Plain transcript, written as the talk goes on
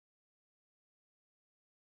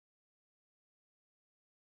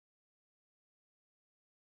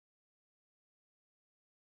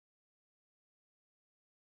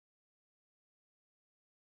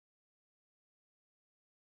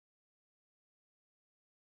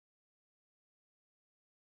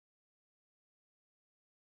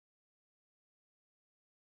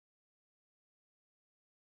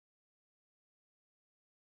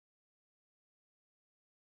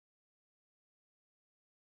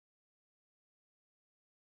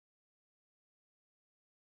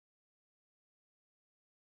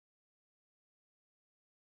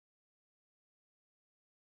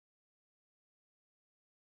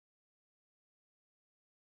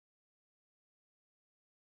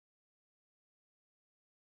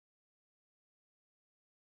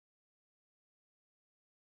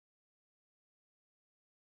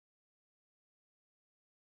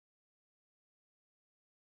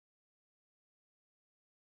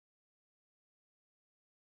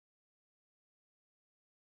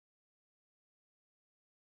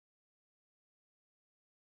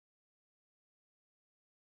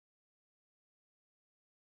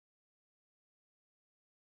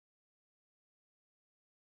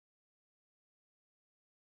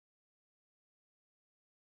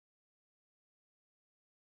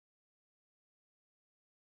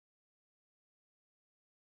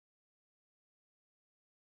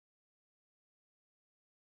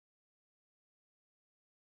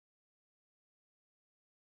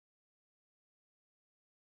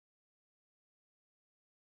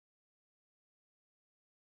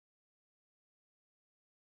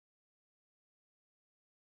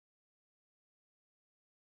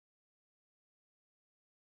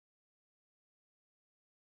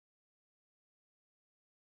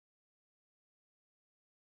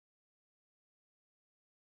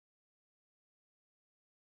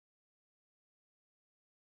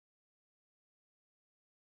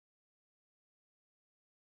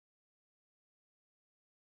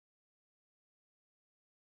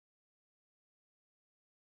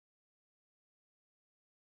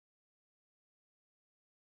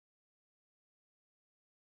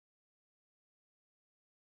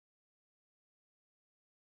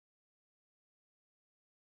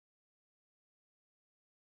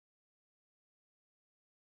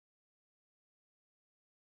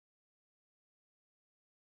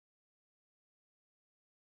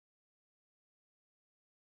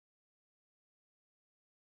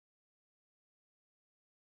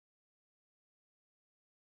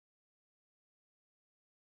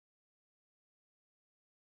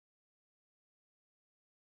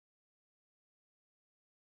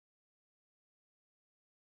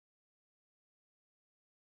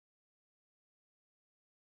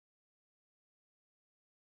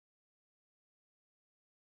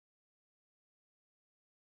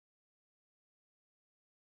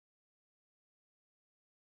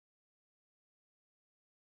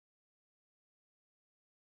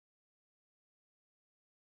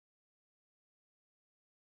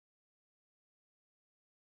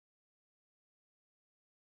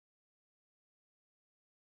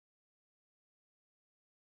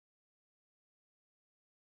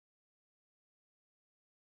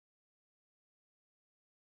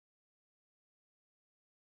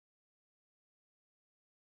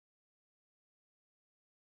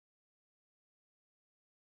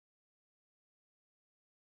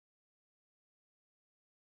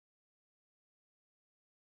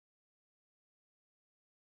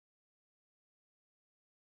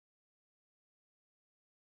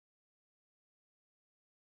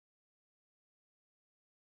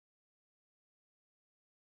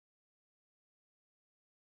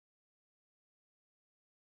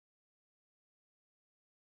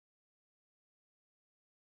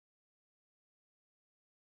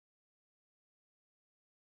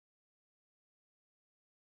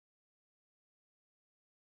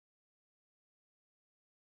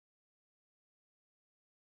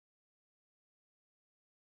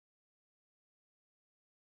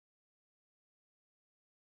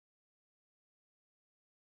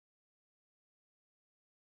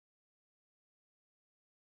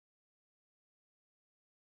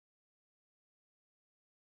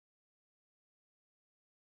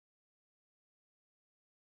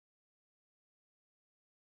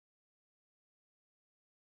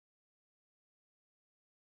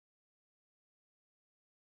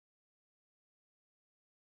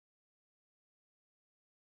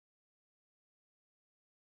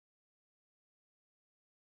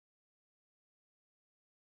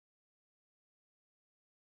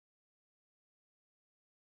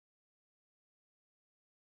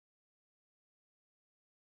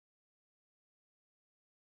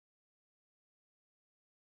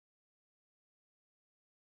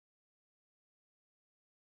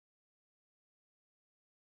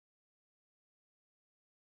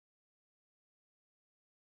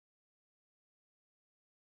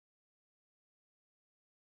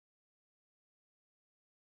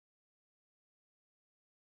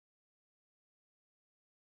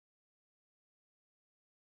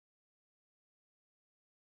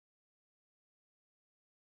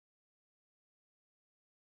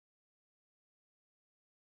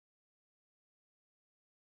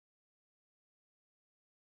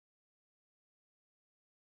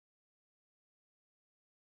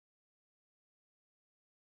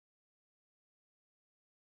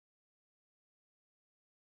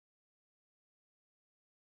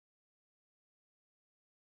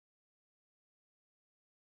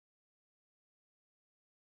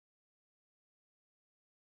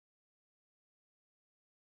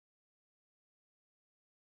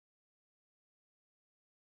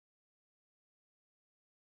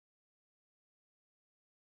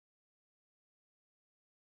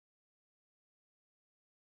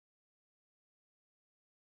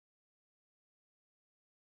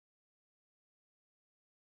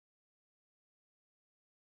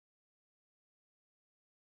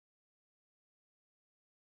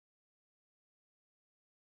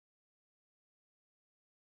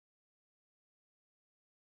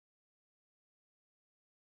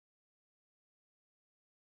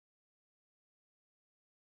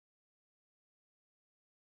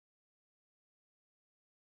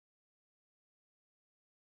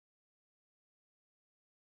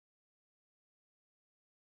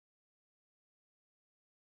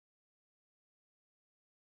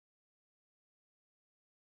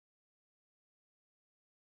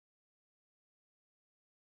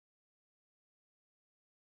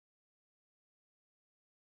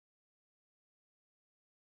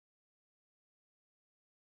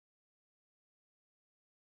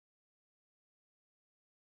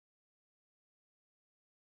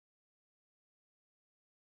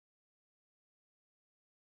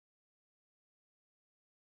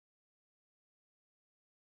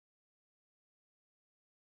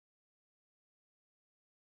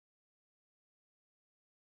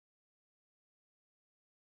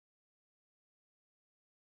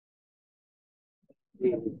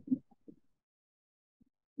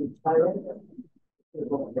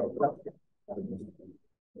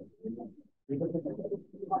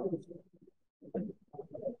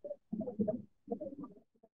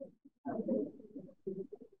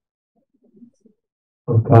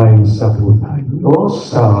Pagkaisa po tayo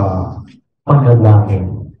sa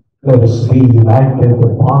panalangin. Let us be united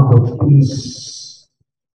upon the peace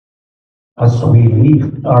as we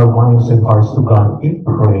lift our minds and hearts to God in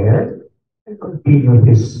prayer and continue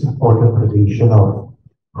this important tradition of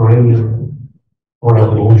praying for a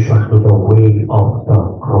devotion to the way of the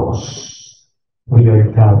cross. We are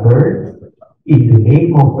gathered in the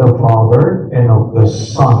name of the Father and of the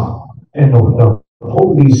Son and of the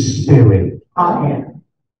Holy Spirit. Amen.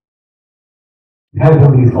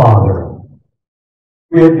 Heavenly Father,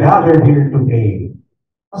 we are gathered here today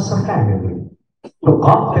as a family to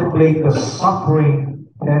contemplate the suffering,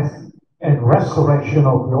 death, and resurrection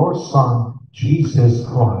of your Son, Jesus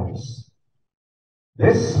Christ.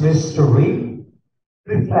 This mystery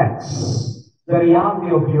reflects the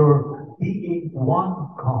reality of your being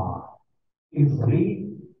one God in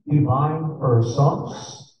three divine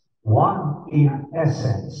persons, one in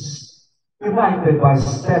essence, united by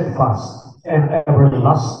steadfast and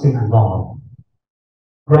everlasting love.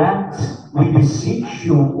 Grant, we beseech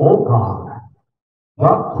you, O God,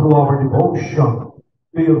 that through our devotion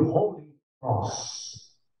to your holy cross,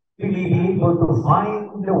 we may be able to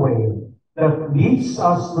find the way that leads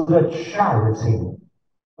us to the charity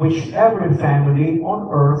which every family on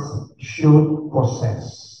earth should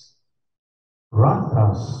possess. Grant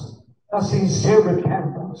us a sincere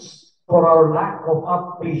repentance for our lack of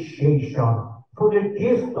appreciation for the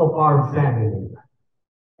gift of our family,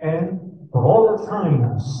 and for all the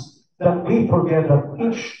times that we forget that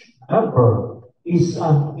each member is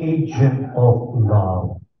an agent of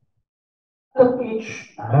love. That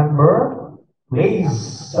each member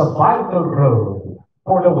plays a vital role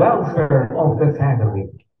for the welfare of the family,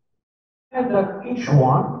 and that each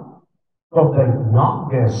one, from the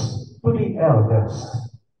youngest to the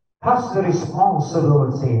eldest, has the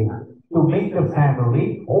responsibility to make the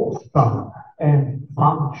family wholesome and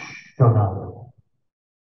functional.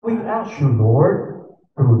 We ask you, Lord,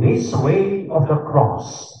 through this way of the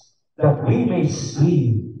cross, that we may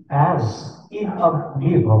see as in a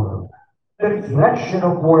mirror the reflection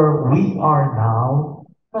of where we are now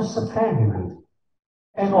as a family.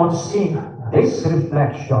 And on seeing this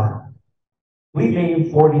reflection, we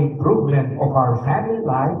may, for the improvement of our family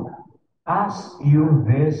life, ask you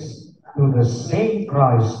this through the same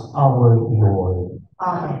Christ our Lord.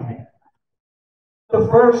 Amen. The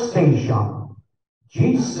first station,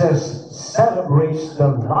 Jesus celebrates the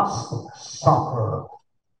Last Supper.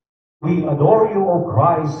 We adore you, O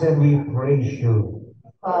Christ, and we praise you.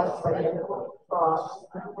 Because for the cross,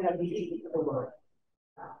 we are leading to the Lord.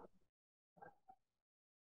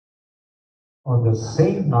 On the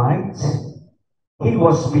same night, he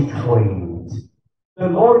was betrayed. The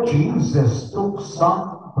Lord Jesus took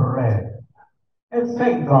some bread and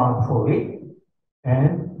thanked God for it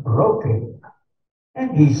and broke it.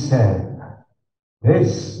 And he said,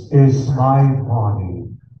 "This is my body,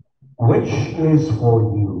 which is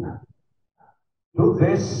for you. Do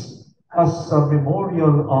this as a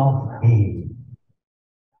memorial of me."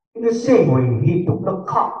 In the same way, he took the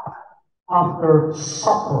cup after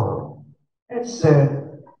supper and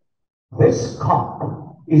said, "This cup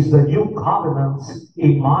is the new covenant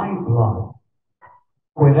in my blood.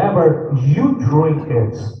 Whenever you drink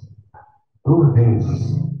it, do this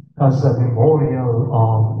as a memorial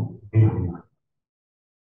of me."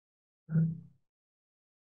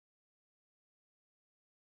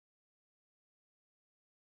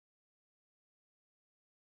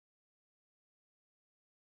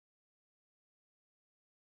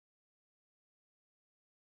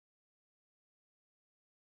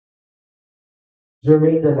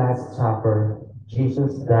 During the Last Supper,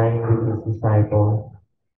 Jesus dined with his disciples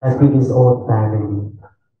and with his own family.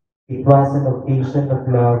 It was an occasion of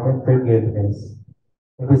love and forgiveness.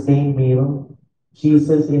 In the same meal,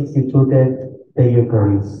 Jesus instituted the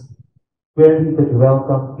Eucharist, where he could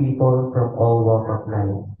welcome people from all walks of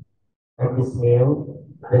life. At this meal,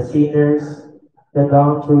 the sinners, the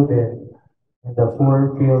downtrodden, and the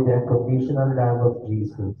poor feel the unconditional love of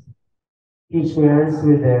Jesus. He shares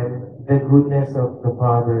with them the goodness of the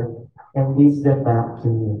Father and leads them back to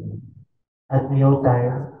Him. At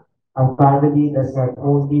mealtime, a family does not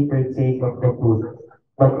only partake of the food,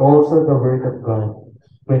 but also the Word of God.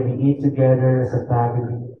 When we eat together as a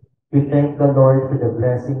family, we thank the Lord for the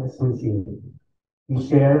blessings we receive. We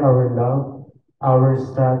share our love, our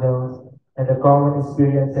struggles, and the common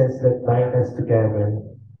experiences that bind us together.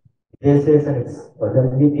 This is an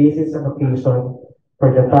occasion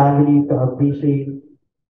for the family to appreciate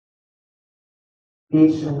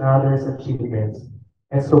each another's achievements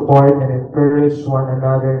and support and encourage one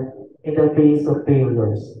another in the face of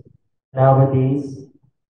failures. Nowadays,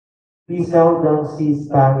 we seldom see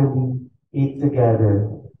family eat together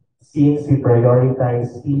since we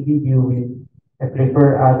prioritize TV viewing and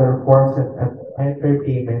prefer other forms of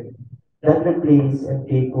entertainment that replace and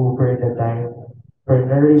take over the time for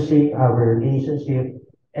nourishing our relationship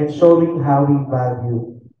and showing how we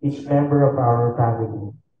value each member of our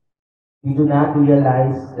family. We do not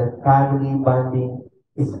realize that family bonding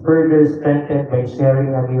is further strengthened by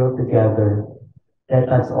sharing a meal together. Let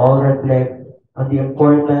us all reflect on the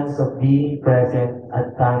importance of being present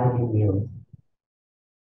at family meals.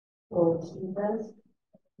 Lord Jesus,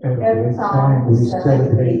 Every time we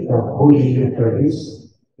celebrate the Holy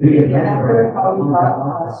Eucharist, we remember how you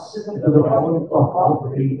brought us to the point of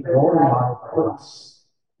offering your life for us.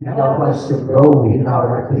 Help us to grow in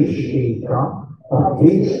our appreciation of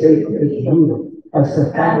this sacred meal as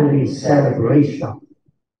a family celebration.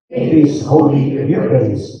 May this Holy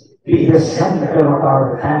Eucharist be the center of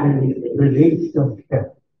our family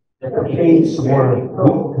relationship, the place where we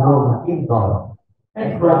grow in God,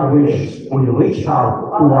 and from which we reach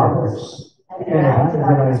out to others and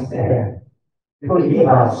evangelize them. Forgive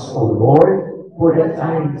us, O Lord, for the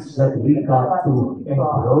times that we got too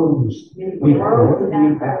engrossed with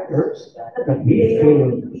worldly matters, that we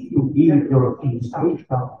failed to give your instruction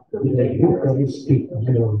to the Eucharistic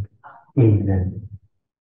meal. Amen.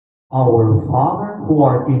 Our Father who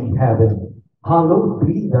art in heaven, hallowed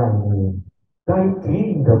be thy name. Thy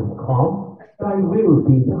kingdom come, thy will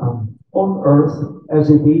be done, on earth as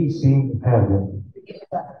it is in heaven.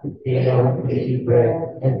 Today our daily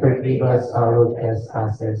bread, and forgive us our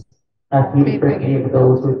trespasses, as we forgive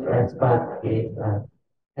those who trespass against us.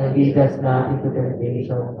 And lead us not into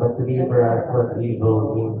temptation, but deliver us from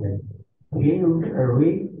evil. Amen. Hail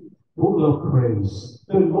Mary, full of grace,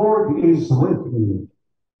 the Lord is with you.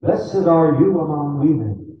 Blessed are you among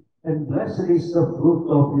women, and blessed is the fruit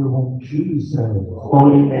of your womb, Jesus.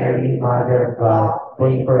 Holy Mary, Mother of God,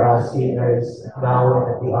 pray for us sinners, now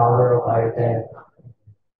and at the hour of our death.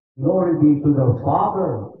 Glory be to the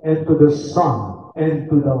Father, and to the Son, and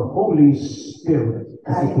to the Holy Spirit.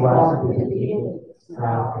 As it was in the beginning,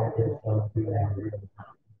 now and ever be ever.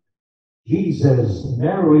 Jesus,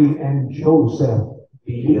 Mary, and Joseph,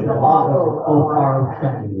 be the model of our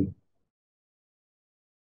family.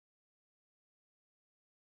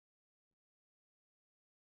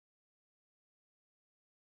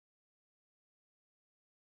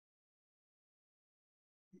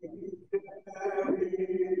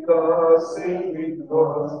 The singing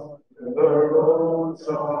was the roads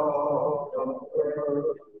of the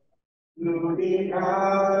earth, to the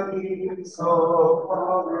alleys of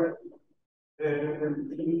power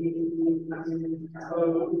and peace,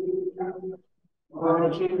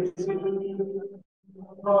 marching to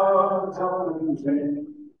God's own train,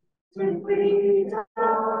 to bring down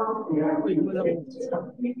to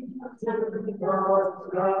God's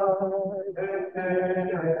love and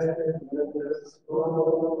endless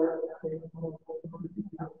glory.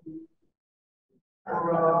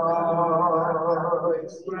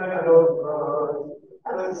 Christ, bread of life,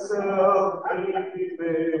 the self-giving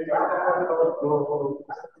God of God,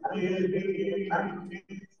 give me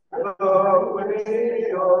the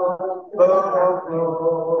way of the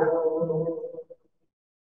Lord.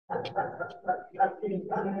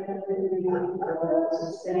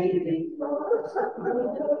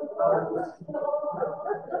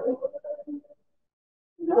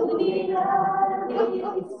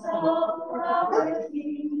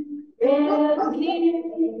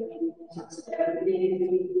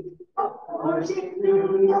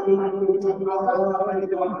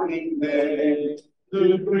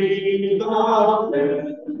 To bring the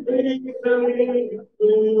victory to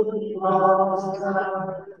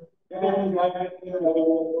God and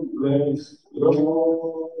endless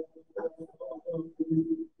Lord.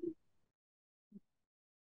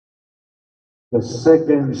 The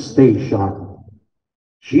second station.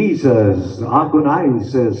 Jesus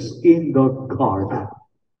agonizes in the garden.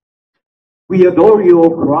 We adore you, O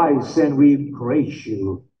Christ, and we praise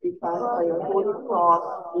you. because by your holy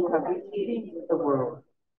cross you have redeemed the world.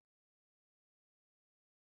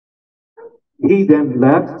 He then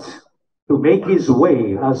left to make his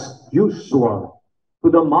way, as usual,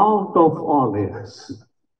 to the Mount of Olives,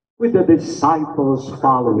 with the disciples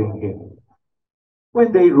following him.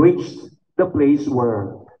 When they reached the place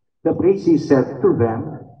he said to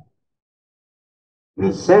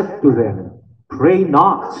them, pray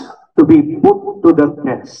not to be put to the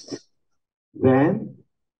test. Then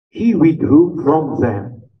he withdrew from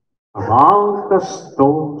them about a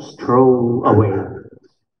stone's throw away,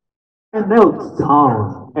 and knelt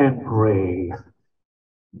down and prayed.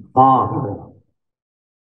 Father,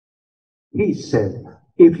 he said,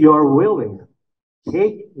 if you are willing,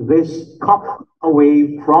 take this cup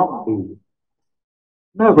away from me.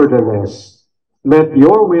 Nevertheless, let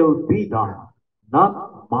your will be done,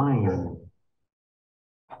 not mine.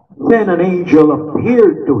 Then an angel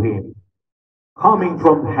appeared to him, coming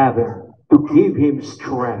from heaven to give him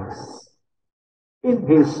strength. In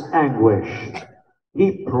his anguish,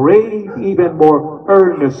 he prayed even more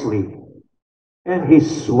earnestly, and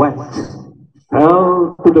his sweat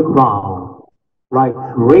fell to the ground like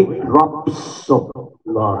great drops of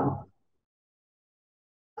blood.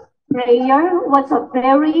 Prayer was a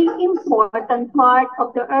very important part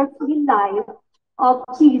of the earthly life of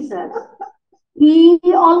Jesus. He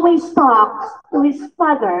always talked to his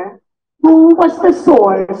Father, who was the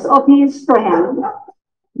source of his strength.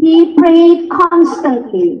 He prayed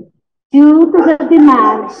constantly due to the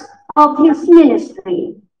demands of his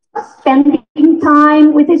ministry, spending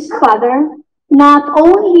time with his Father not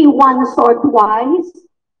only once or twice,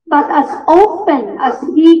 but as often as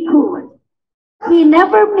he could. He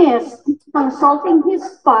never missed consulting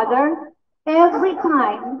his Father every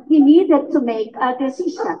time he needed to make a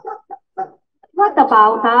decision. What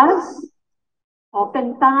about us?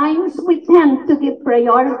 Oftentimes, we tend to give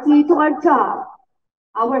priority to our job,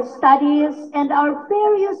 our studies, and our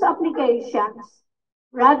various obligations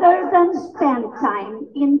rather than spend time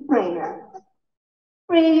in prayer.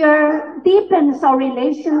 Prayer deepens our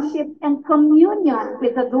relationship and communion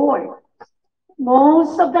with the Lord.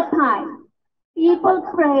 Most of the time, people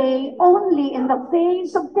pray only in the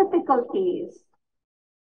face of difficulties.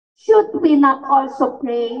 Should we not also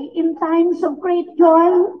pray in times of great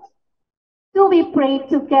joy? Do we pray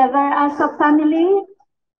together as a family?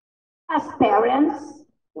 As parents,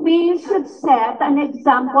 we should set an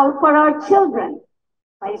example for our children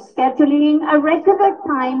by scheduling a regular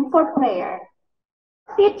time for prayer.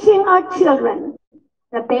 Teaching our children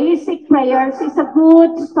the basic prayers is a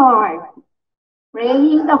good start.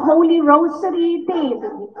 Praying the Holy Rosary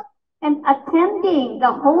daily and attending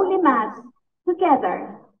the Holy Mass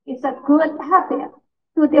together is a good habit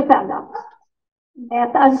to develop.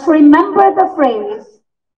 Let us remember the phrase,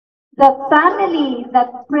 the family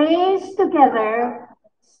that prays together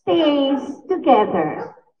stays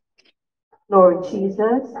together. Lord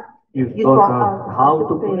Jesus, You you taught taught us us how how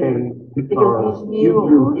to to pray pray because because you you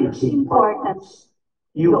knew knew its its importance.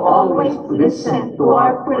 You always listen to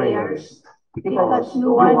our prayers Because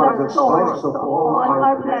you are the source of all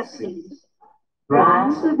our blessings.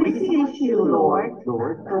 Grant to beseech you, Lord,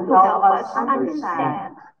 to help us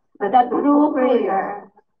understand that through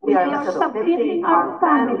prayer we are submitting our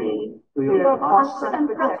family to your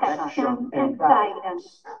constant protection and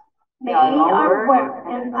guidance. May our work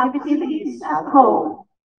and activities at home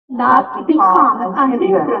not become a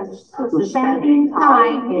hindrance to spending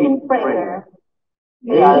time in prayer.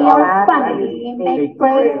 May our family make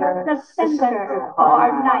prayer the center of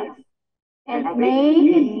our life, and may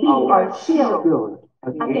it be our shield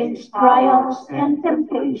against trials and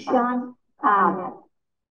temptation. Amen.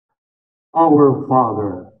 Our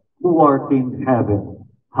Father, who art in heaven,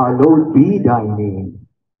 hallowed be thy name.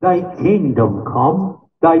 Thy kingdom come,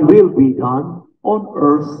 thy will be done, on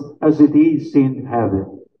earth as it is in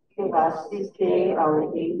heaven. Give us this day our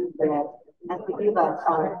daily bread, and forgive us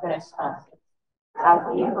our trespasses, as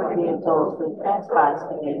we forgive those who trespass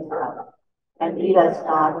against us. And lead us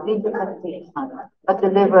not into temptation, but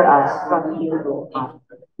deliver us from evil.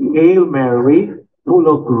 Amen. Hail Mary, full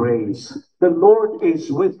of grace, the Lord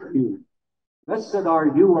is with you. Blessed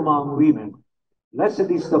are you among women.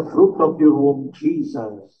 Blessed is the fruit of your womb,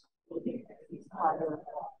 Jesus. Father,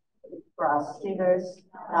 for us sinners,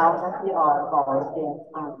 now at the hour of our death.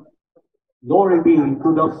 Amen. Glory be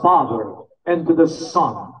to the Father, and to the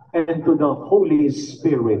Son, and to the Holy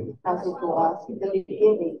Spirit. As it was in the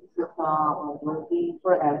beginning, is now, and will be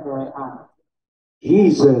forever. Amen.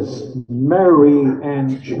 Jesus, Mary,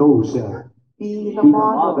 and Joseph, Be be the the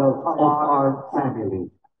model model of our family.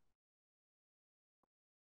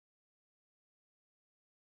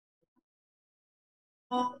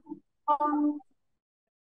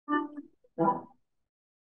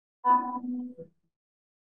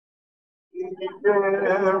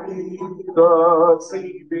 Carry the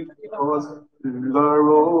saving cross through the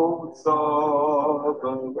roads of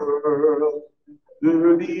the world,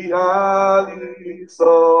 through the alleys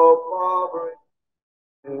of poverty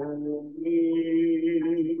and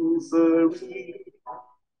misery,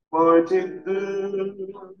 marching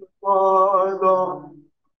through our long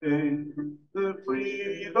day. the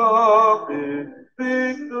freedom and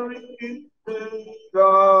victory in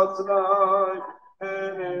God's life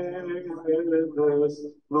and endless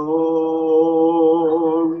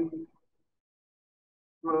glory.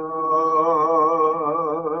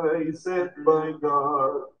 Christ sent by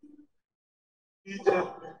God, Egypt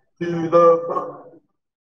to the front.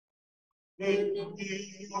 It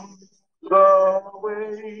is the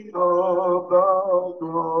way of the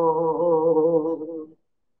cross.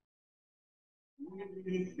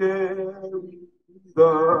 We carry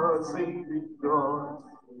the saving cross.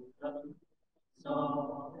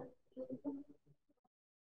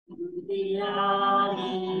 The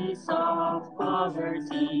alleys of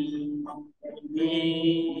poverty and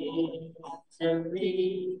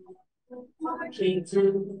misery, marching to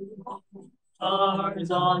our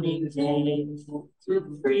dawning day,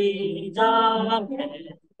 to freedom and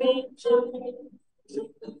victory.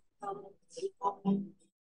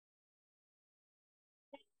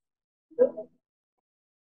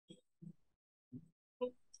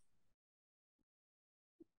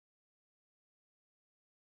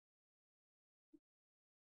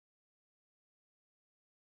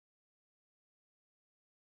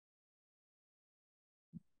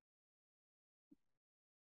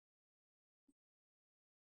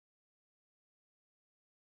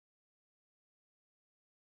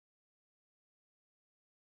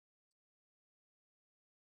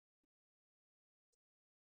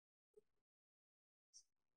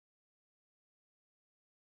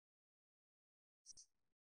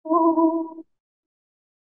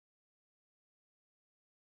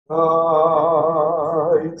 Christ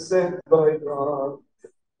sent by God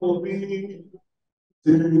for me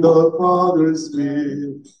to the Father's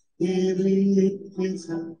will. He leads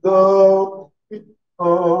in the way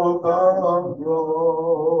of our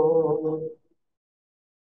Lord.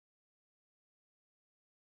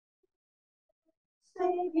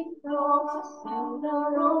 Saving us on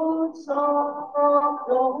the roads of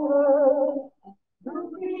the world, the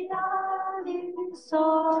realities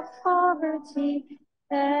of poverty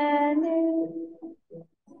and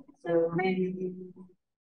misery.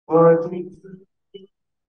 Marching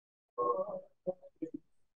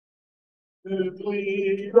to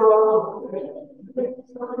freedom,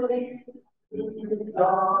 victory,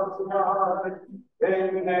 God's light,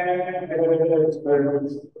 and endless glory.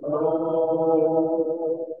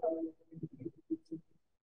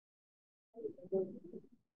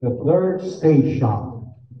 The third station,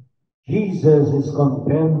 Jesus is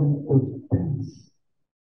condemned to death.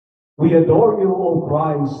 We adore you, O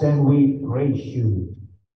Christ, and we praise you.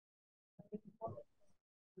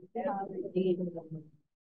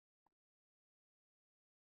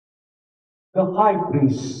 The high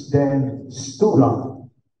priest then stood up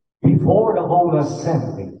before the whole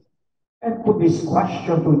assembly and put this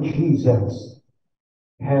question to Jesus.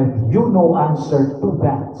 Have you no answer to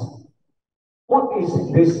that? What is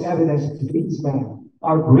this evidence these men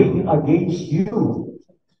are bringing against you?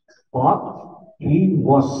 But he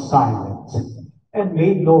was silent and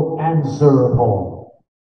made no answer at all.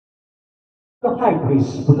 The high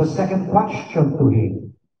priest put a second question to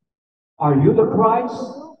him. Are you the Christ?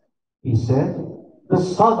 He said, the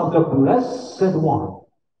Son of the Blessed One.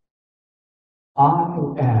 I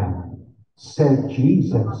am, said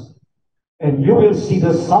Jesus, and you will see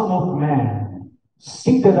the Son of Man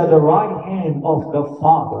seated at the right hand of the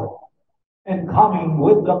Father and coming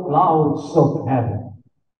with the clouds of heaven.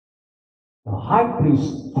 The high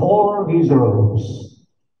priest tore his robes.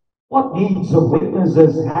 What needs of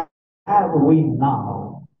witnesses have we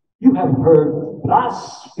now? You have heard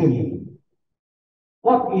blasphemy.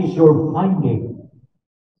 What is your finding?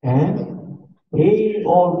 And they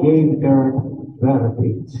all gave their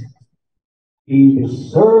verdict. He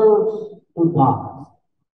deserves to die.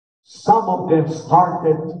 Some of them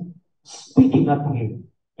started spitting at him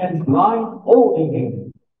and blindfolding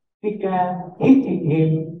him, began hitting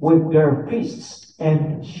him with their fists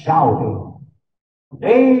and shouting,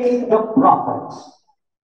 "They the prophets!"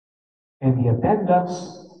 And the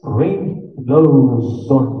attendants rained blows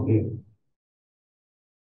on him.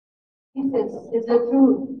 Jesus is the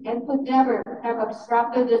truth and could never have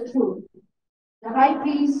obstructed the truth. The high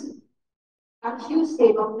priest accused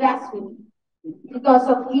him of blasphemy because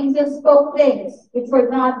of Jesus spoke things which were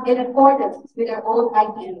not in accordance with their own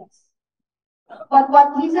ideas. But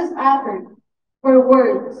what Jesus uttered were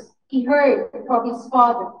words he heard from his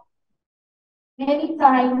Father. Many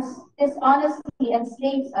times, dishonesty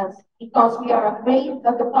enslaves us because we are afraid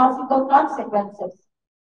of the possible consequences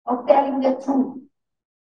of telling the truth.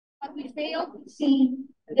 But we fail to see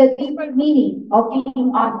the deeper meaning of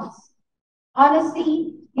being honest.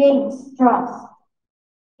 Honesty gains trust.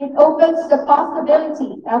 It opens the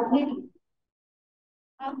possibility of living.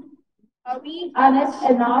 Are we honest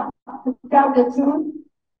enough to tell the truth?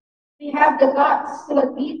 We have the guts to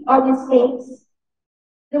admit our mistakes.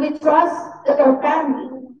 Do we trust that our family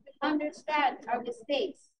will understand our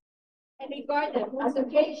mistakes and regard them as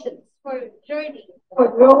occasions for journey, for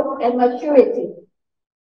growth and maturity?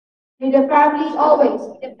 May the family always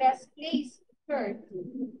be the best place to turn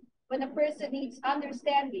when a person needs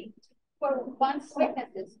understanding for one's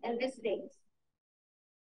weaknesses and mistakes.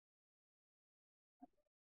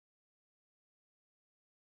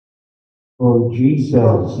 Oh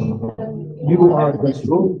Jesus, you are the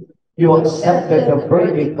truth. You accepted the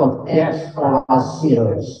verdict of death for us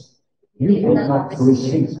sinners. You did not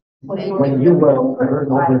resist when you were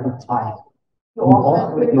turned over the time. You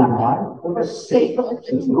offered your life for the sake of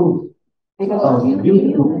the truth, because you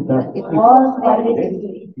knew that it was by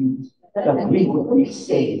the that we would be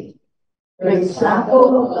saved. The example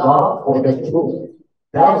of love for the truth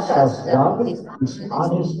tells us that is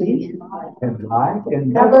honesty and life can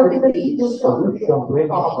never be the solution when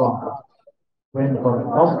wrong. When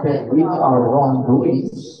confronted with our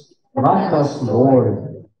wrongdoings, grant us,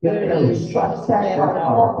 Lord, the instruction of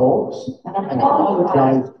our faults and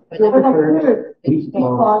apologize for the hurt we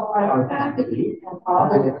caused our family and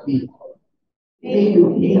other people. May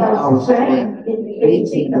you give our strength in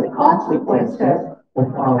facing the consequences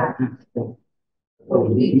of our actions. For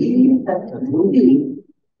we believe that through you,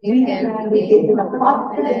 we can begin the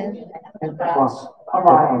confidence and trust of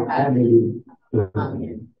our family.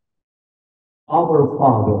 Amen. Our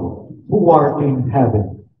Father, who art in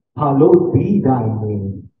heaven, hallowed be thy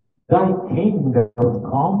name. Thy kingdom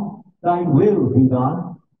come, thy will be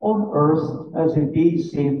done, on earth as it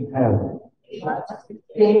is in heaven.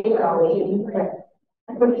 Take our daily bread,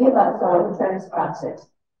 and forgive us our trespasses,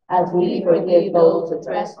 as we forgive those who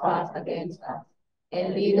trespass against us.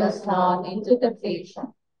 And lead us not into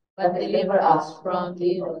temptation, but deliver us from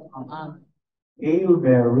evil. Amen. Hail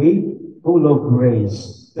Mary, full of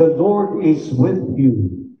grace, the Lord is with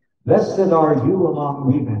you. Blessed are you among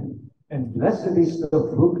women, and blessed is the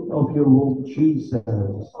fruit of your womb, Jesus.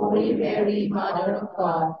 Holy Mary, Mother of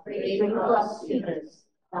God, pray for us sinners,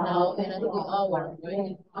 now and at the hour of our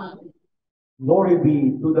death. Amen. Glory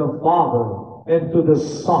be to the Father, and to the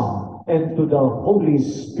Son, and to the Holy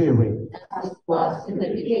Spirit. As it was in the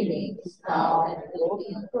beginning, is now, and will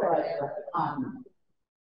be forever. Amen.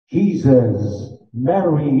 Jesus,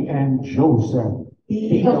 Mary, and Joseph,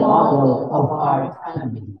 be the model of our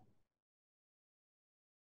family.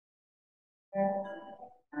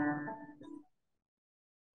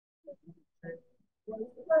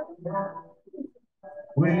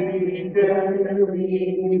 We carry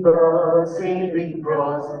the saving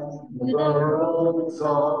cross to the roads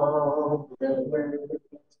of the world.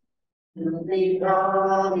 To the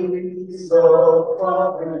valleys of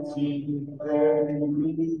poverty and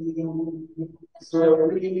misery,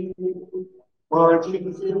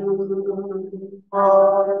 marching through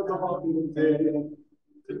our dawn day,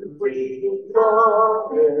 to free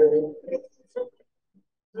the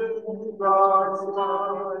to God's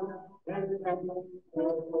love and endless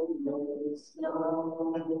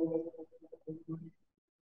love.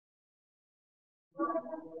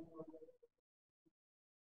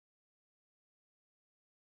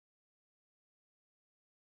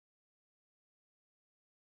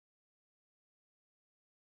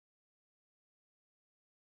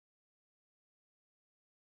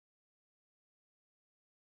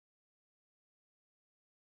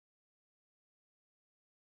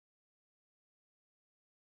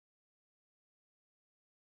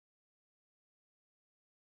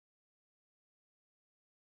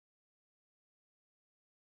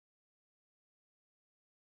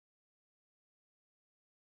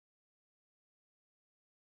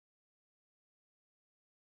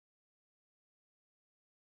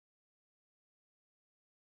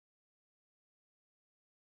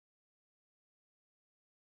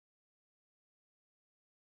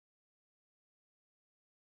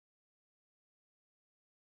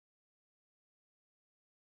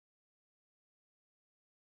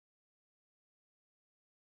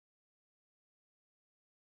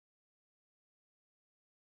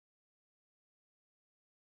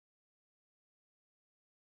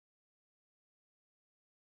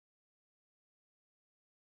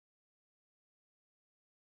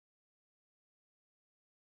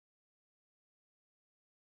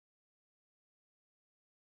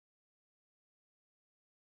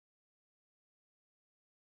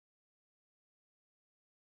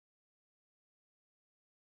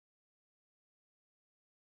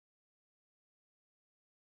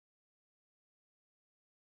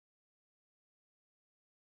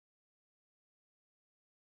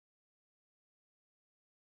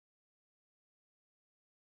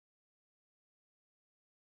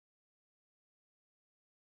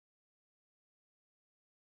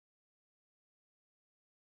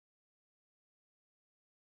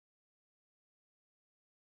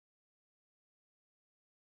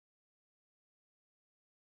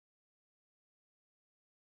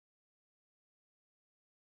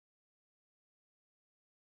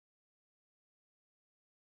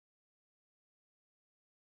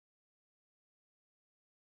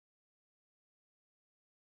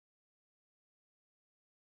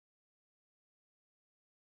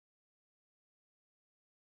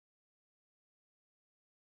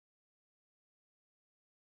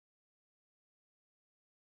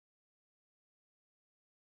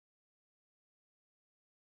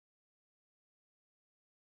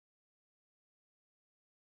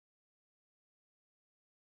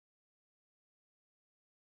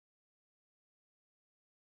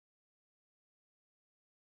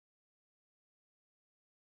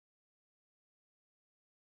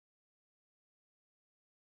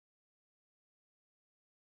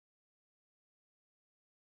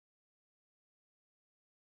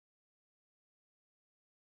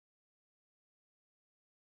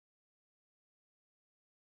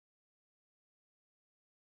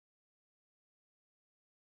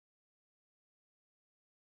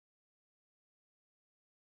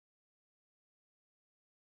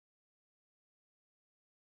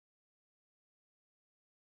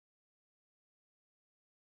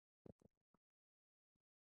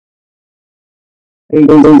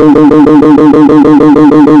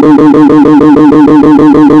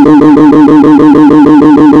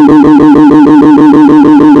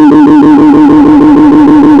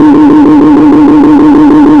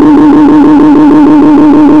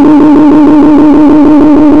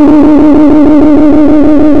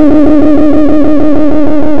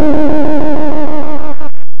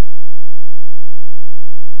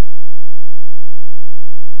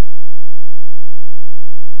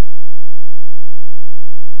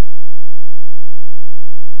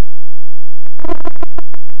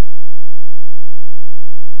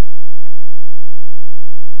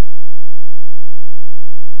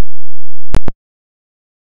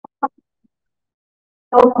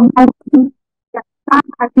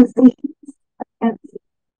 accusations against him.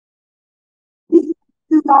 This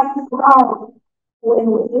is like the ground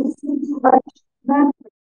when we listen to judgment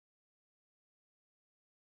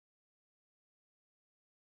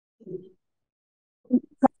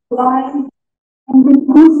blind and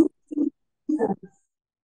refuse to see reasons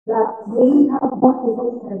that may have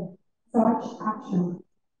motivated such action.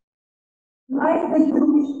 Like the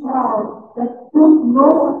Jewish crowd that took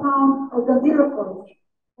no account of the miracles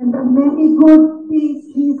and the many good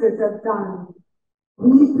things Jesus has done,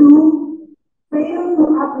 we too fail to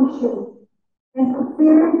appreciate and to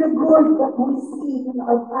fear the good that we see in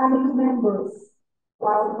our family members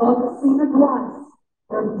while noticing at once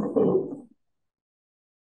their mistakes.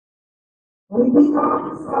 We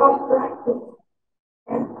become self-righteous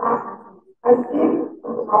and act as if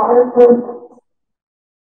we are perfect.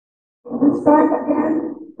 We start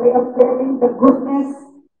again by observing the goodness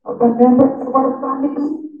of the members of our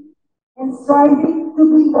family and striving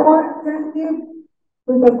to be more attentive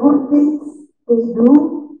to the good things they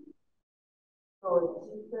do. Lord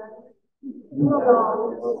Jesus, you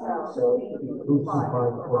allow yourself to be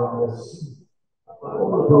crucified for us.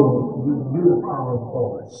 Although you knew our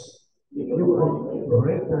faults, you could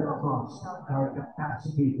greater trust our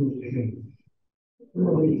capacity to change. You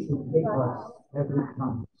ways to take us every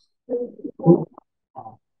time.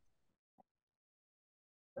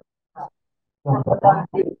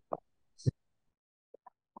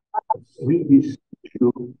 We beseech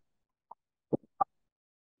you,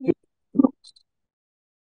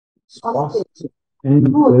 trust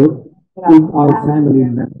and live in our family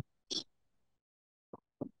members.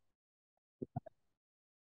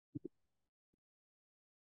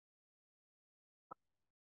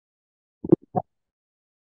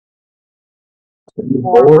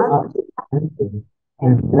 Before us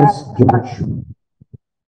and best judgment.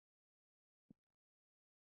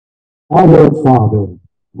 Our Father,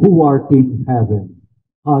 who art in heaven,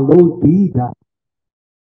 hallowed be thy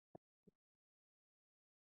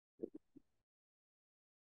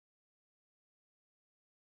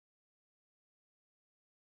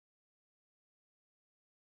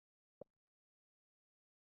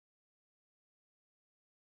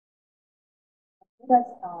Let us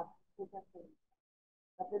not be afraid,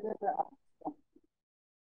 but deliver us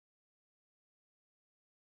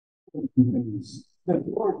from grace. The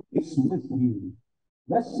Lord is with you.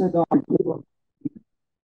 Blessed are you.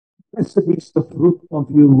 Blessed is the fruit of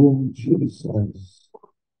your womb, Jesus.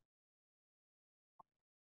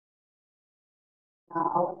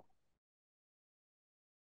 now.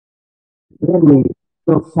 Glory to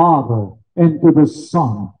the Father, and to the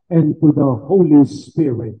Son, and to the Holy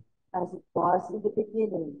Spirit. As it was in the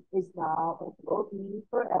beginning, is now, and will be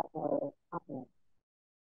forever. Amen.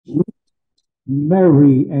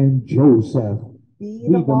 Mary and Joseph, Be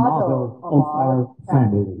be the model of our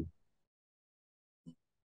family.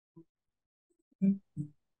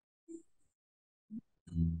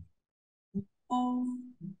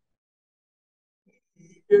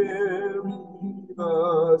 Carry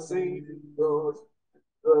the Savior, the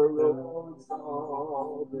roads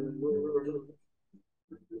of the world.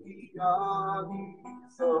 We are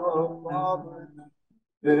of poverty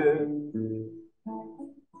and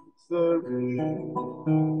serving,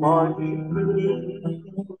 marching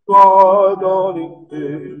through God on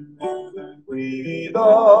in the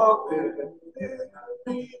freedom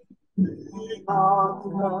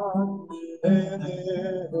and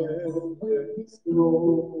endless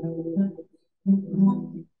glory.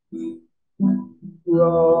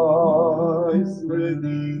 Christ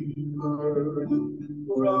Redeemer,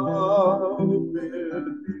 crowned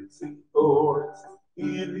with thorns,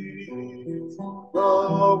 He leads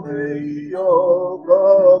the way of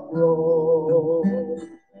the cross.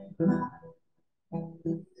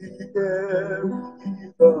 He carries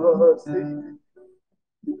the state,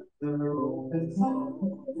 the roads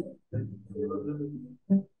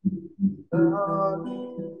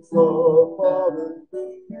of fallen,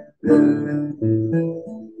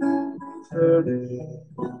 worthy,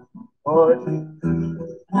 marching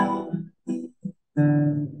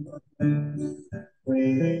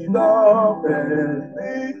freedom and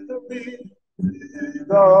victory,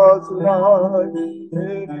 God's life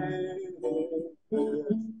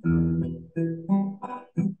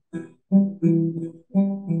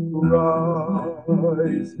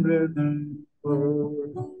rise with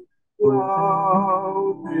birth,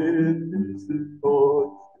 loud in his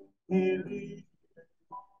voice, he leads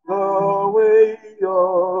the way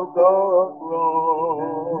of the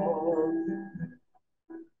cross.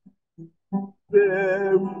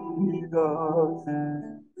 Buried us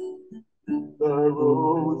the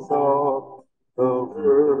rose of the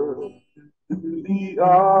world, the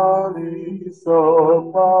alleys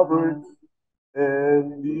of poverty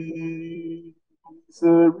and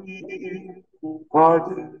misery,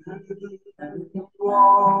 marching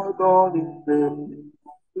toward dawning day,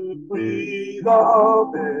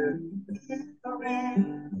 freedom and victory,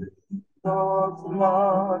 God's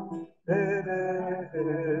light and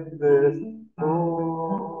endless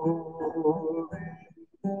glory.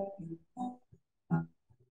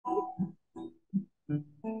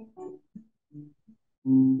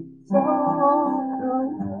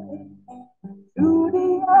 To the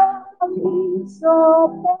alleys of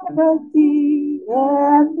poverty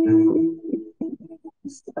and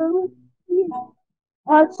misery,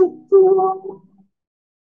 marching through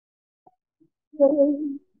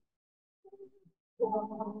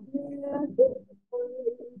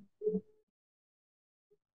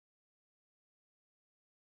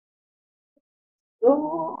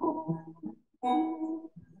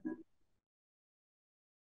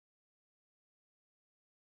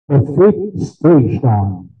The fifth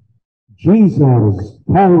station, Jesus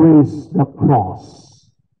carries the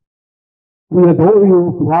cross. We adore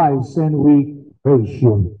you, Christ, and we praise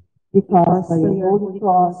you. Because by your holy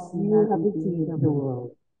cross you have redeemed the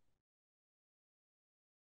world.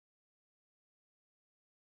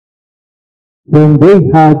 When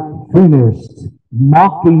they had finished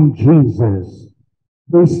mocking Jesus,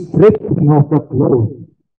 they stripped him of the clothes,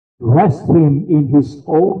 dressed him in his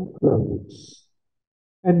own clothes,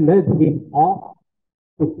 and led him off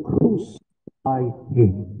to crucify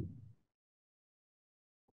him.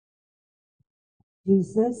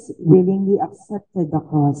 Jesus willingly accepted the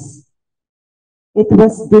cross. It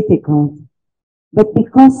was difficult, but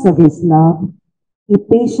because of his love, he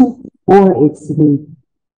patiently bore its weight.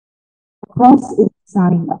 The cross is a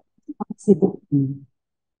sign of responsibility,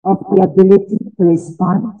 of the ability to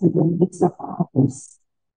respond to the needs of others.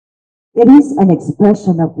 It is an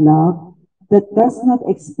expression of love that does not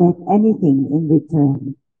expect anything in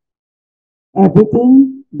return.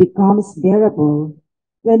 Everything becomes bearable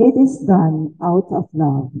when it is done out of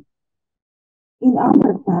love. In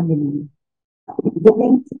our family, we are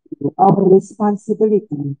willing to do our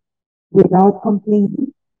responsibility without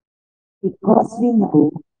complaining because we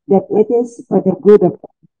know that it is for the good of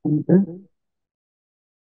another.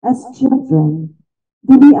 As children,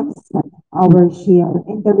 do we accept our share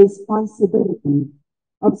in the responsibility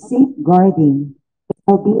of safeguarding the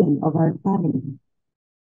well-being of our family?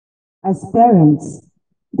 As parents,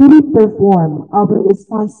 do we perform our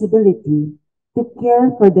responsibility to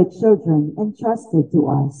care for the children entrusted to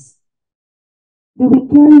us? Do we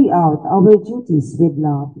carry out our duties with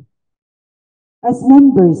love? As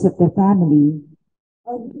members of the family,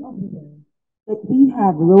 are we aware that we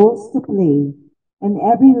have roles to play and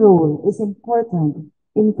every role is important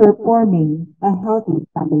in performing a healthy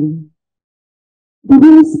family? Do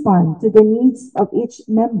we respond to the needs of each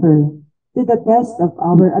member to the best of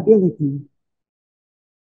our ability?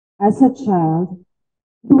 As a child,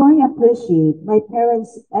 do I appreciate my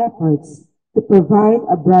parents' efforts to provide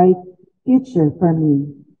a bright future for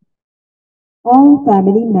me? All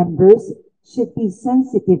family members should be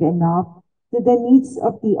sensitive enough to the needs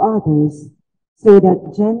of the others so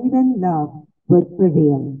that genuine love would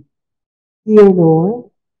prevail. Dear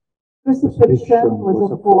Lord, crucifixion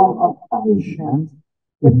was a form of punishment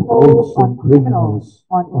imposed on criminals,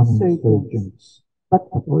 on insurgents. But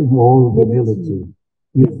In all humility,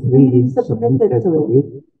 you freely submitted to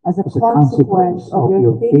it as a consequence of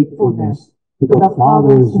your faithfulness to the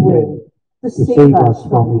Father's will to to save us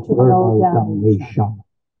from eternal damnation.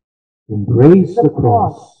 Embrace the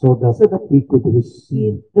cross so that we could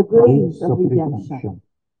receive the grace of redemption.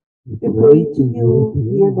 We pray to you,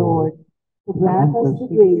 dear Lord, to grant us the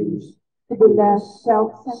grace to be less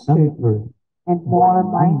self-centered Centered and more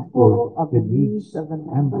mindful of the needs of the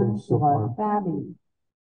members of our family.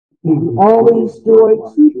 May we always do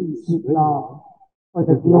our duties with love for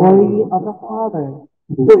the glory of the Father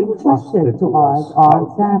who entrusted to us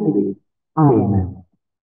our family. Amen.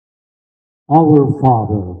 Our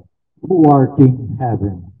Father, who art in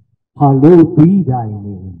heaven, hallowed be thy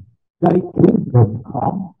name. Thy kingdom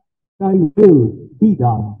come, thy will be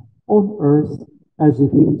done on earth as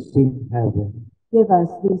it is in heaven. Give us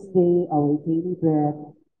this day our daily bread,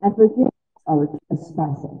 and forgive us our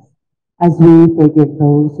trespasses, as we forgive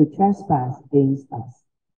those who trespass against us.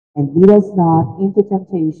 And lead us not into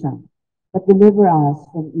temptation, but deliver us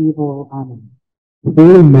from evil. Amen.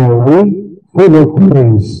 Hail Mary, full of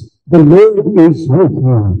grace, the Lord is with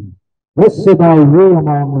you. Blessed are you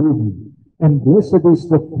among women, and blessed is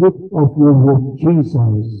the fruit of your womb,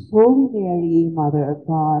 Jesus. Holy Mary, Mother of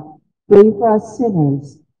God, pray for us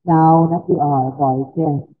sinners, now and at the hour of our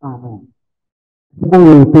death. Amen.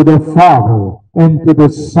 Glory to the Father, and to the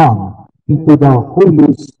Son, and to the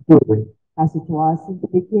Holy Spirit. As it was in the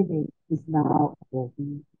beginning, is now, and will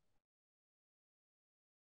be.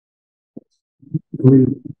 Great,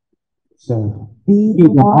 so Be be the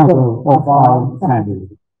the model model of our family.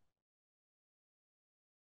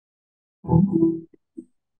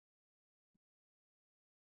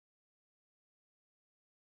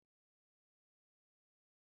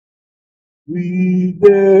 We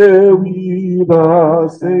dare we the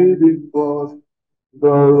saving cause, the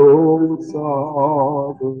roads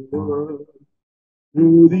of the world,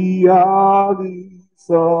 through the alleys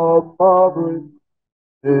of poverty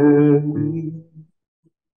and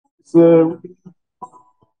misery,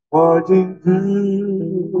 marching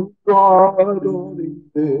through God only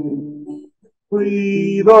day,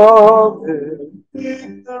 freedom and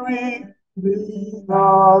victory, we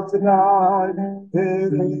not tonight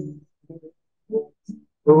and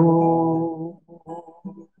oh,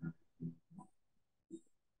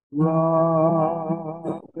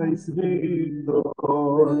 rise me,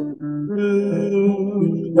 Lord,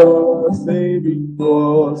 through the saving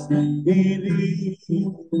cross, it is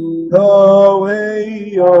the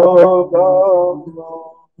way of the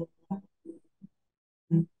Lord.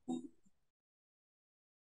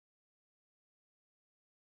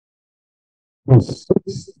 The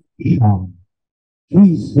sixth Psalm.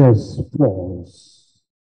 Jesus falls.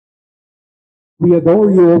 We adore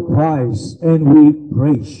you, O Christ, and we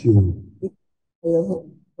praise you.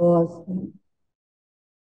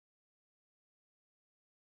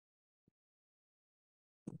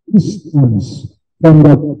 Distance from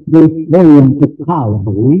the going to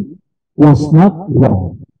Calvary was not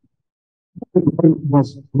long. The way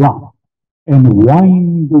was rough and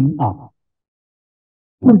winding up.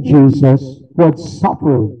 For Jesus who had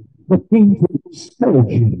suffered the painful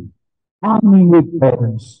scourging, arming with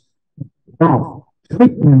burns, rough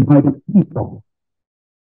treatment by the people,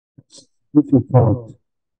 difficult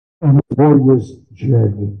and laborious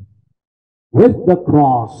journey. With the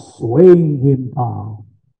cross weighing him down,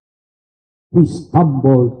 he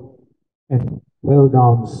stumbled and fell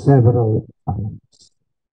down several times.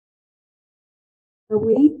 The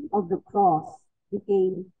weight of the cross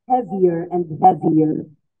became heavier and heavier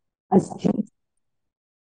as Jesus,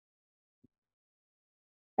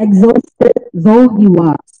 exhausted though he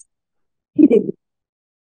was, he did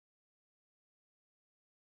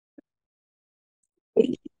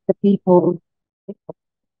the people.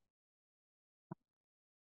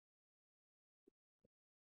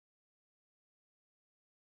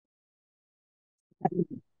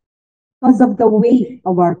 Because of the weight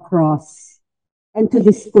of our cross, and to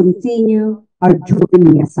discontinue our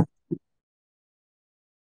journey as a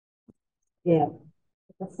yeah,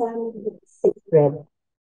 the family is sacred,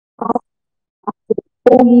 of the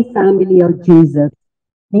holy family of Jesus,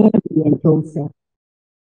 Mary and Joseph.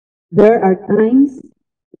 There are times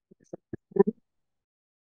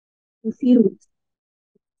you feel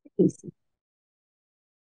space.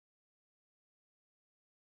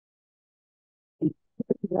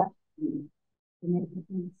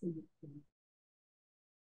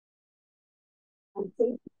 And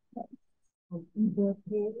faith of either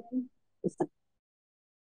parent is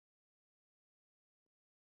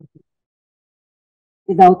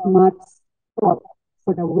without much thought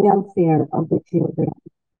for the welfare of the children.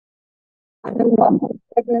 Unwanted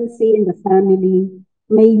pregnancy in the family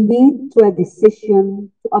may lead to a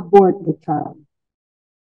decision to abort the child.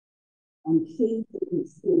 And shameful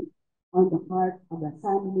mistake on the part of a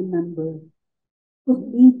family member could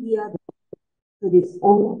lead the other to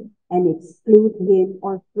disown and exclude him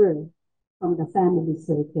or her from the family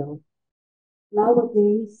circle.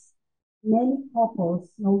 Nowadays, many couples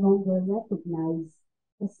no longer recognize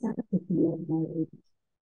the sanctity of marriage.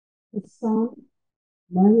 To some,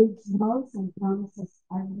 marriage vows and promises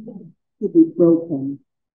are meant to be broken.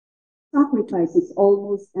 Sacrifice is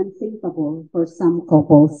almost unthinkable for some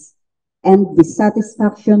couples, and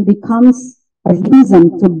dissatisfaction becomes a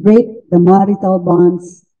reason to break the marital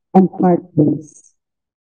bonds and part ways.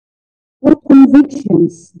 What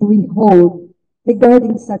convictions do we hold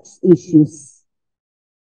regarding such issues?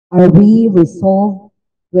 Are we resolved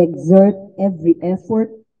to exert every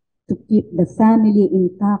effort to keep the family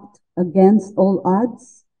intact against all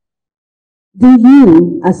odds? Do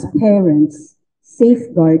you, as parents,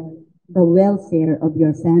 safeguard the welfare of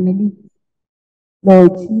your family?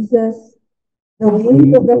 Lord Jesus, the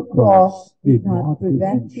weight of the cross did not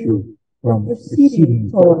prevent you from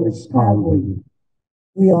proceeding towards Calvary.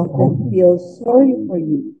 We often feel sorry for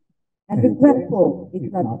you and regretful,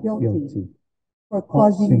 if not guilty, for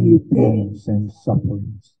causing you pains and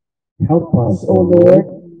sufferings. Help us, O Lord,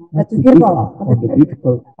 not to give up on the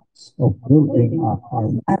difficult task of building up our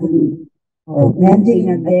family, or mending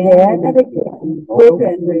again and again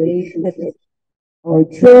broken relationships, or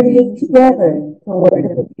journeying together toward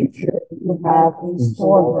the future you have in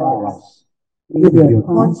store for us. With your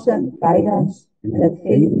constant guidance and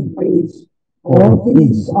faithful grace, all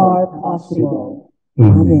things are possible.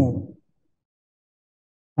 Amen.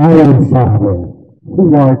 Our Father,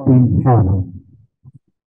 who art in heaven,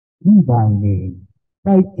 be thy name.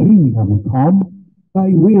 Thy kingdom come, thy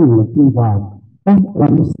will be done, on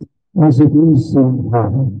earth as it is in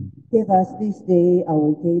heaven. Give us this day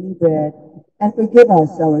our daily bread, and forgive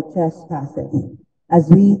us our trespasses, as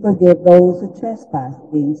we forgive those who trespass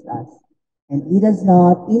against us. And lead us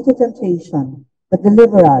not into temptation, but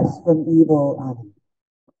deliver us from evil. Amen.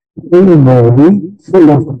 Hail Mary, full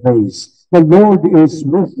of grace, the Lord is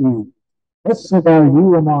with you. Blessed are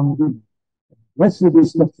you among women. Blessed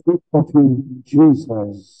is the fruit of your womb,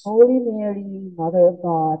 Jesus. Holy Mary, Mother of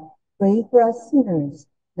God, pray for us sinners,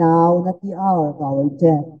 now and at the hour of our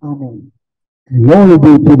death. Amen. Glory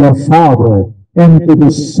be to the Father, and to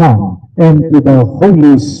the Son, and to the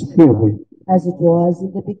Holy Spirit. As it was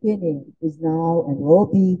in the beginning, is now, and will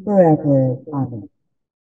be forever. Amen.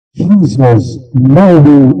 Jesus,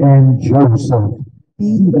 Mary, and Joseph,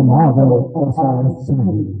 be the model of our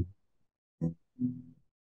family.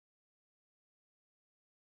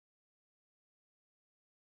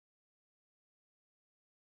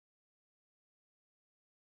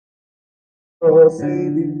 The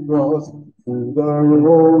saving cross through the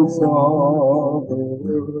roads of the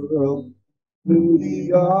world, through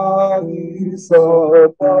the eyes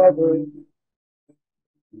of poverty,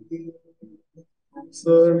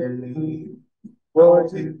 certainly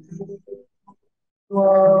watching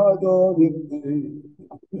adoring thee,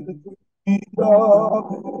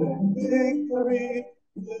 victory,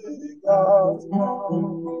 God's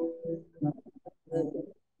rise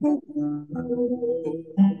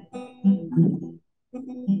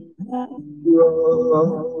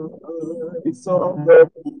on the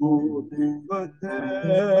moon, but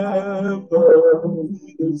never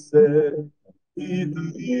said, it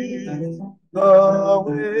is the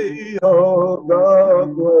way of the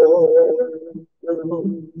cross.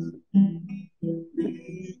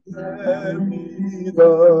 Carry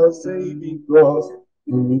the saving cross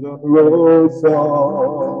through the roads of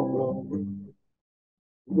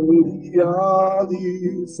the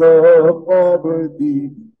alleys of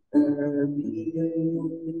poverty and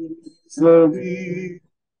misery,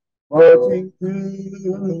 marching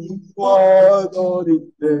through one audit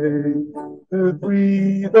day to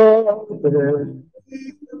freedom and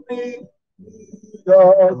victory.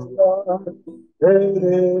 God's God,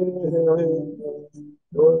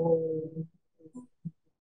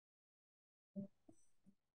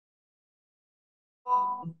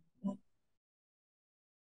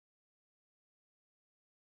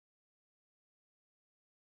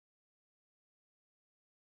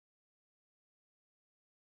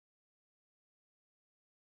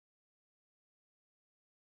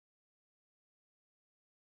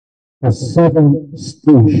 The seventh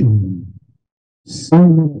station,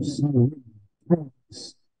 Simon's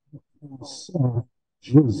thanks of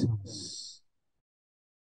Jesus.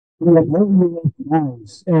 We have only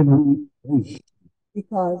thanks and we wish.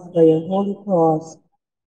 Because by your holy cross,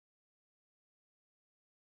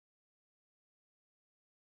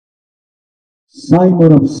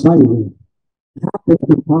 Simon of Cyrene happened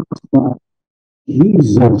to pass by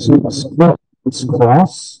Jesus was caught his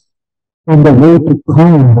cross on the way to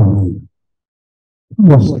Calvary. He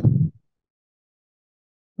was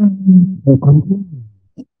the continued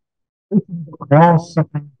taking the cross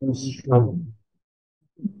upon his shoulder.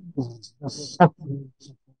 The suffering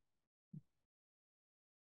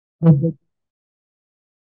and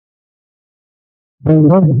they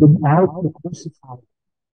led him out to crucify.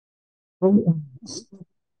 They understood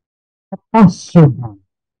the passion,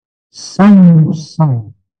 Simon of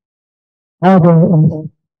Simon, father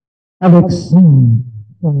of Alexander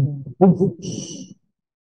Bush,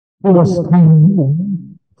 who was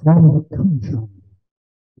coming from the country.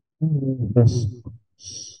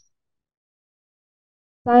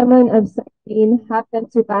 Simon of Cyrene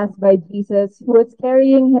happened to pass by Jesus, who was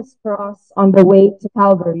carrying his cross on the way to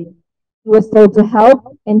Calvary. He was told to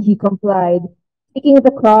help, and he complied, taking the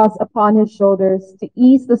cross upon his shoulders to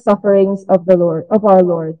ease the sufferings of our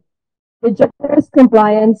Lord. The generous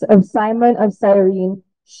compliance of Simon of Cyrene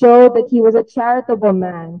showed that he was a charitable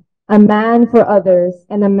man, a man for others,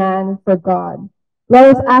 and a man for God.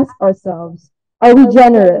 Let us ask ourselves, are we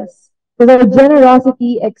generous? Does our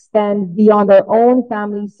generosity extend beyond our own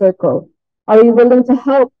family circle? Are we willing to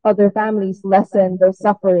help other families lessen their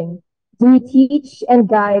suffering? Do we teach and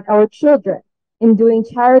guide our children in doing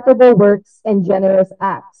charitable works and generous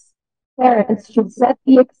acts? Parents should set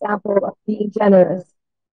the example of being generous,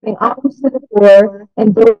 giving alms to the poor,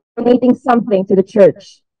 and donating something to the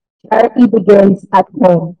church. Charity begins at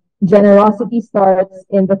home. Generosity starts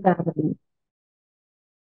in the family.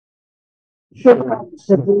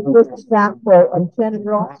 The greatest example of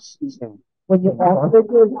generosity when you offered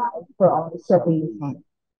your life for our salvation.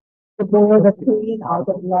 To bear the pain out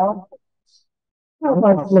of love, help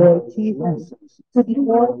us, Lord Jesus, to be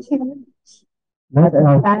more generous. Let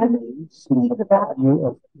our family see the value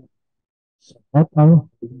of let our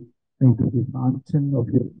faith into the mountain of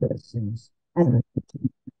your blessings and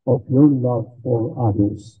of your love for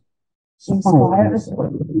others. Inspire us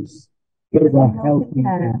always with a helping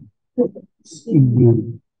hand in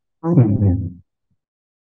you. Amen.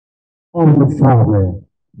 Our Father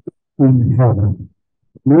in heaven,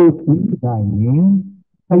 hallowed be thy name,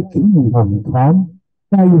 thy kingdom come,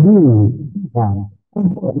 thy will be done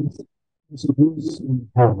on earth as it is in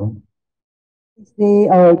heaven. This day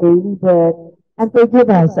our daily bread, and forgive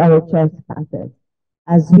us our trespasses,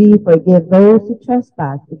 as we forgive those who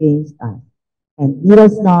trespass against us. And lead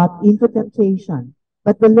us not into temptation,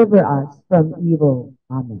 but deliver us from evil.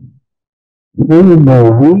 Amen. Hail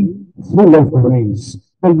Mary, full of grace,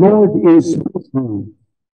 the Lord is with you.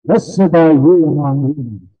 Blessed are you among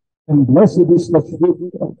women, and blessed is the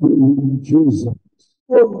fruit of your womb, Jesus.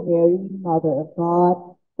 Holy Mary, Mother of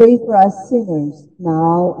God, pray for us sinners,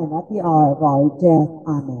 now and at the hour of our death.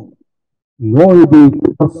 Amen. Glory be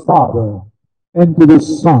to the Father, and to the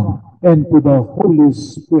Son, and to the Holy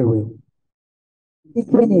Spirit.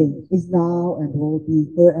 Beginning is now and will be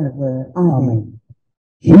forever. Amen.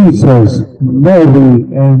 Jesus, Mary,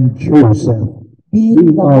 and Joseph, Be the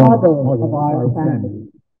model of our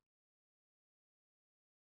family.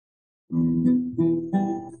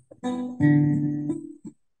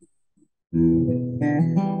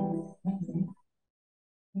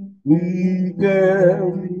 We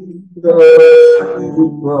carry the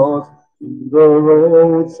cross, the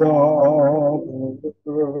roadside of the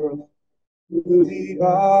earth, to the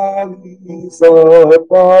valleys of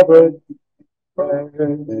poverty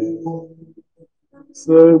and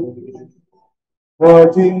service,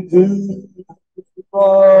 marching to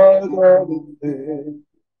the day,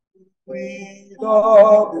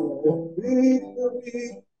 freedom and victory,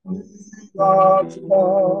 God's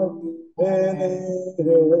love and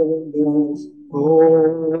endless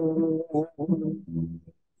glory.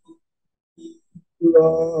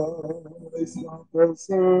 Rise like a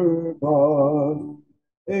serpent,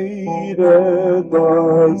 aided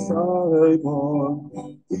by Simon,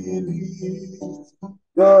 he leads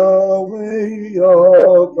the way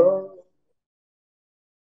of the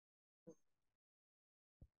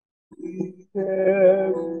we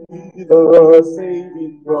carry the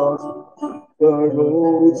saving cross, the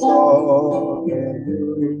roads of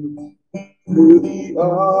heaven, to the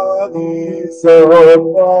armies of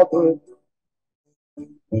poverty.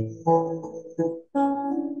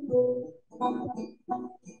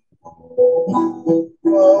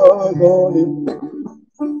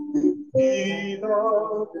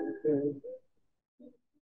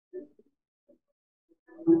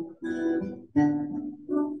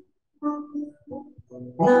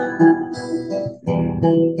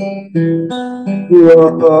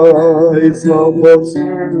 Rise of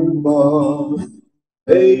observer,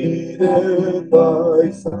 aided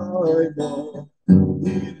by Simon, he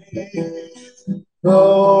leads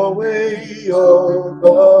the way of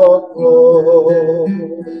the cross.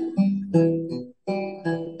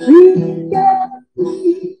 We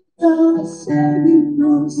carry the saving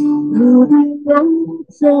cross, through the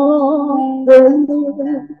roads of the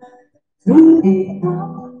Lord, through the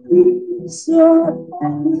armies of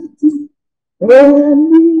poverty.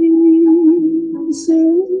 And we say,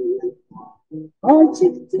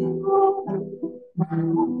 marching to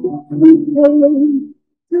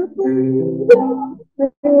the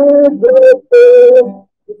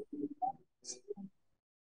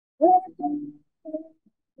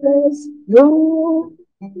No.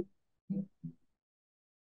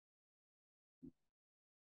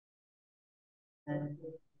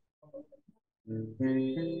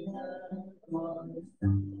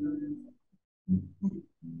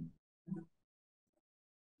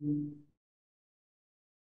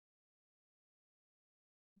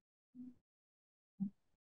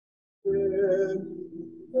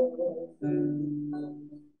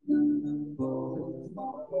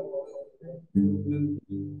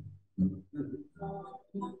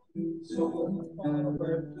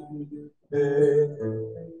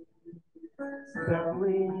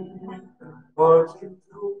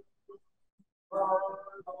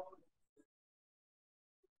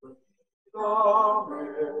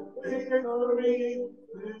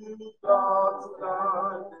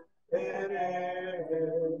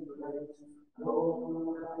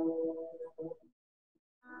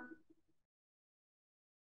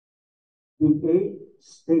 The eighth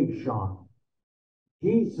station,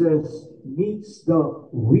 Jesus meets the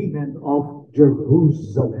women of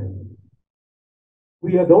Jerusalem.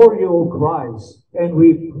 We adore you, O Christ, and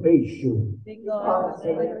we praise you. Because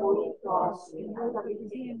by your holy cross you have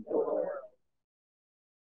redeemed the world.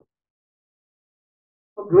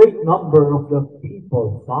 A great number of the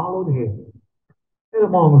people followed him, and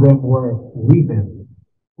among them were women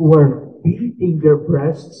who were beating their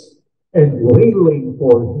breasts and wailing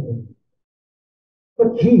for him.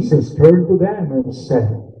 But Jesus turned to them and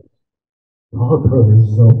said,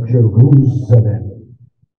 Daughters of Jerusalem,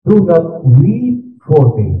 do not weep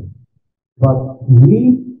for me, but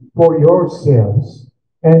weep for yourselves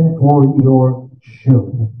and for your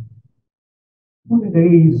children. For the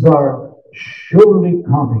days are surely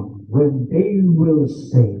coming when they will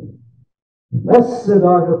say, Blessed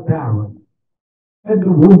are the barren, and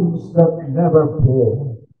the wombs that never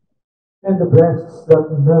bore, and the breasts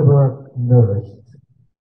that never nursed.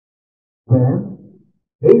 Then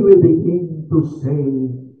they will begin to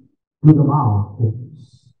say to the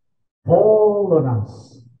mountains, Fall on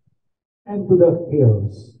us, and to the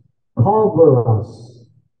hills, cover us.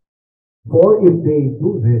 For if they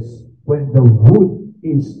do this when the wood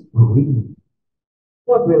is green,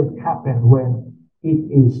 what will happen when it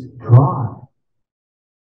is dry?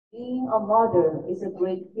 Being a mother is a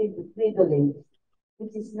great privilege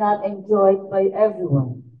which is not enjoyed by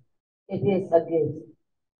everyone. It is a gift.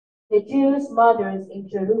 The Jewish mothers in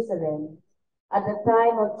Jerusalem at the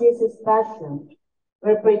time of Jesus' passion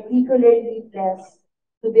were particularly blessed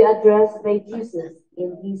to be addressed by Jesus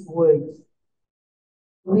in these words,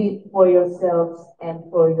 Weep for yourselves and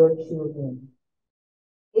for your children.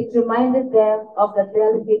 It reminded them of the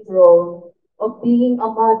delicate role of being a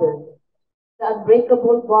mother, the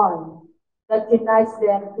unbreakable bond that unites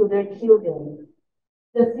them to their children.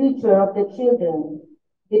 The future of the children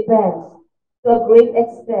depends to a great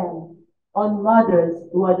extent on mothers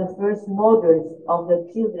who are the first molders of the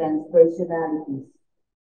children's personalities.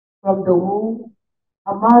 From the womb,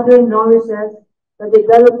 a mother nourishes the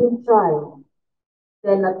developing child.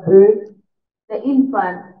 Then at birth, the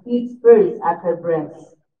infant feeds first at her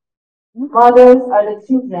breast. Mothers are the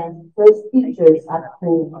children's first teachers at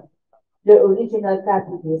home, their original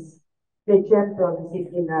catechist, the gentle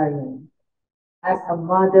disciplinarian. As a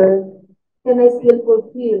mother, can I still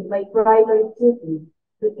fulfill my primary duty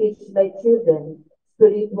to teach my children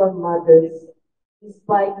spiritual mothers,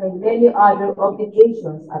 despite my many other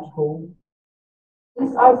obligations at home?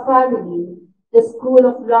 Is our family the school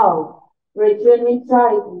of love, where genuine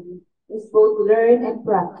charity is both learned and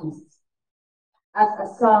practiced? As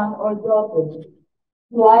a son or daughter,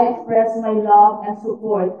 do I express my love and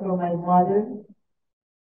support for my mother?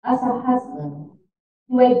 As a husband,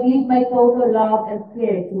 do I give my total love and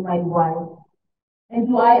care to my wife? And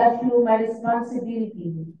do I assume my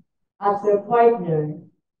responsibility as her partner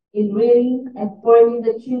in rearing and forming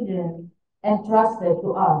the children entrusted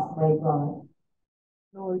to us by God?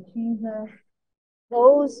 Lord Jesus,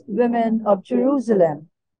 those women of Jerusalem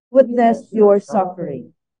witnessed your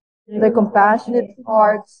suffering. Their compassionate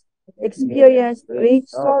hearts experienced great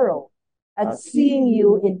sorrow at seeing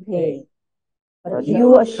you in pain. But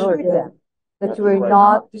you assured them that you were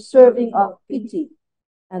not deserving of pity,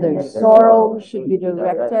 and their sorrow should be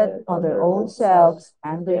directed on their own selves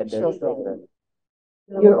and their children.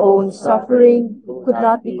 Your own suffering could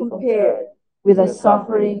not be compared with the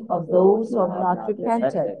suffering of those who have not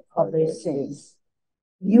repented of their sins.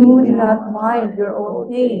 You did not mind your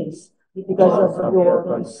own pains because of your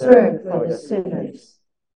concern for the sinners.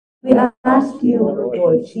 We ask you,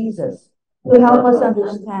 Lord Jesus, to help us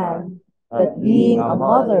understand that being a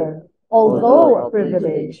mother although a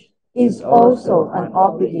privilege, is also an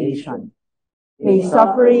obligation. May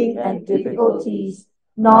suffering and difficulties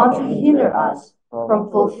not hinder us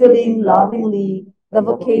from fulfilling lovingly the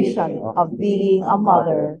vocation of being a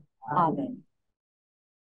mother. Amen.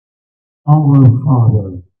 Our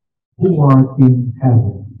Father, who art in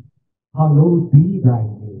heaven, hallowed be thy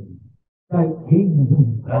name. Thy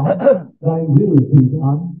kingdom come, thy will be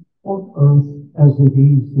done on earth as it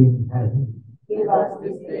is in heaven. Give us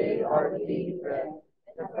this day our daily bread,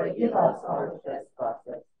 and forgive us our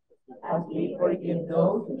trespasses, as we forgive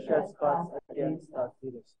those who trespass against us.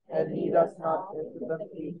 And lead us not into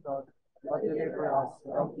temptation, but deliver us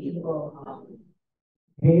from evil. Amen.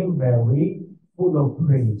 Hail Mary, full of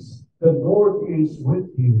grace, the Lord is with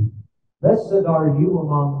you. Blessed are you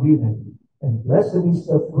among women, and blessed is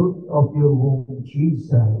the fruit of your womb,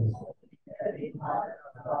 Jesus.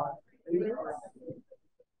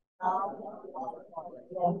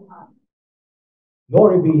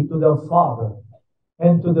 Glory be to the Father,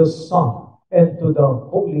 and to the Son, and to the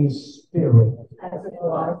Holy Spirit. As it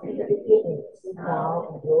was in the beginning, is now,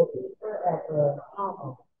 and will be forever.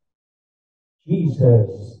 Amen.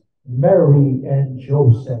 Jesus, Mary, and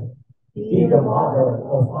Joseph, be the mother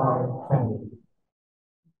of our family.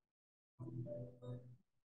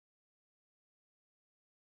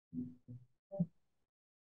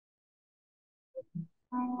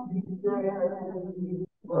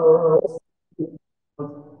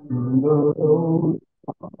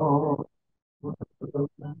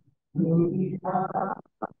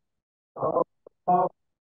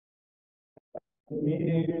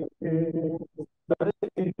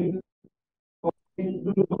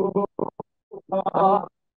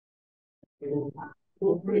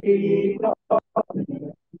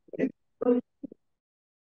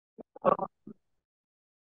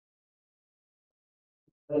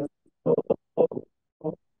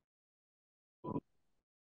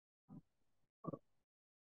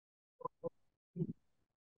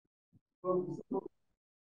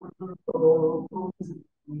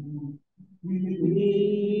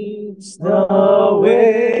 Leads the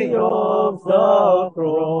way of the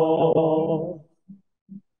cross.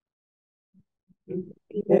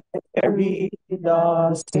 Carry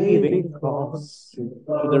the saving cross to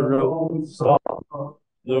the roads of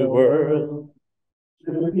the world,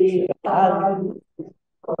 to the island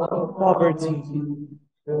of poverty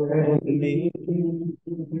and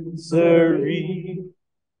misery,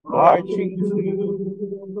 marching to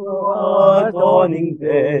the dawning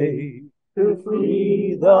day, to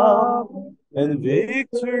freedom and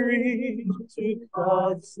victory, to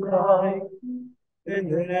God's light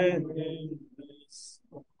and endless.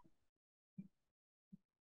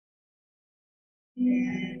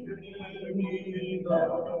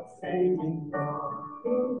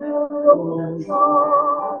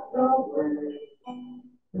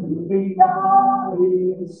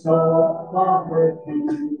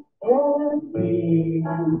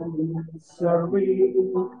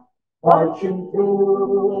 Marching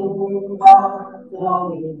through the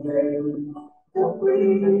lonely day, to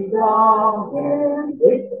freedom and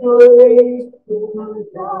victory, to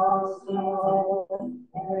God's love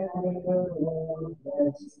and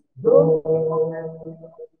let's go.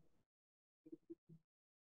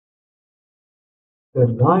 The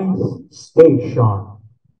ninth station.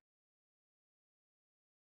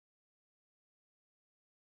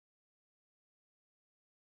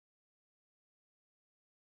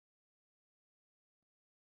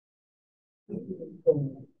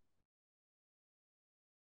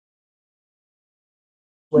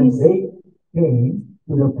 When they came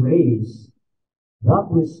to the place that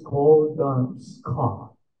is called the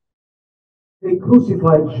skull, they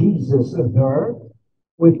crucified Jesus there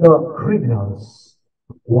with the criminals,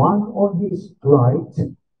 one on his right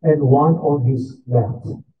and one on his left.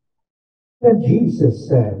 Then Jesus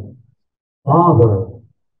said, Father,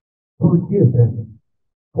 forgive them,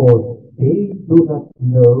 for they do not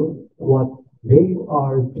know what they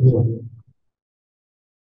are doing.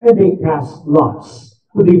 And they cast lots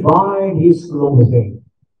to divide his clothing.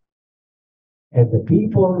 And the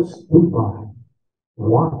people stood by,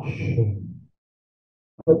 watching.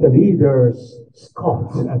 But the leaders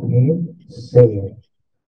scoffed at him, saying,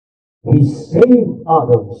 He saved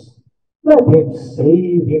others. Let him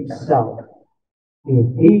save himself.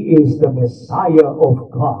 If he is the Messiah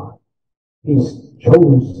of God, his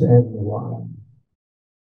chosen one.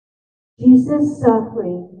 Jesus'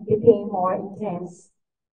 suffering became more intense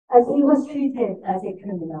as he was treated as a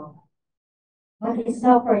criminal. But he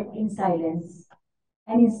suffered in silence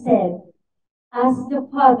and instead asked the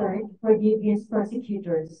Father to forgive his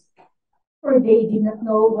persecutors, for they did not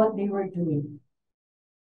know what they were doing.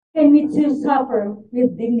 Can we too suffer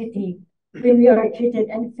with dignity when we are treated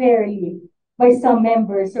unfairly by some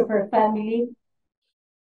members of our family?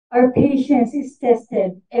 Our patience is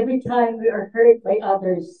tested every time we are hurt by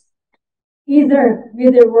others, either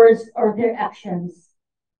with their words or their actions.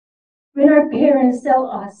 When our parents tell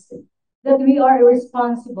us that we are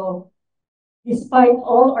irresponsible, despite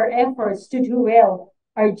all our efforts to do well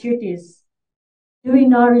our duties, do we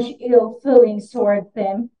nourish ill feelings toward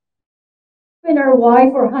them? When our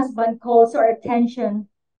wife or husband calls our attention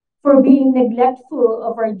for being neglectful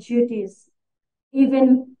of our duties,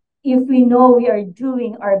 even if we know we are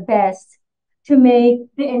doing our best to make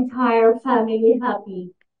the entire family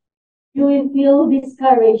happy, do we feel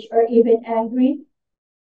discouraged or even angry?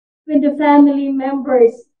 When the family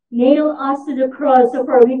members nail us to the cross of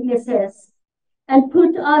our weaknesses and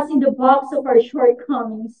put us in the box of our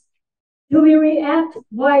shortcomings, do we react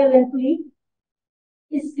violently?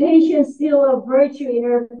 Is patience still a virtue in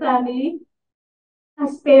our family?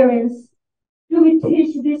 As parents, do we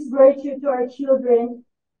teach this virtue to our children,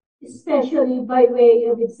 especially by way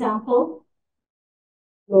of example?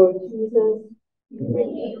 Lord Jesus, you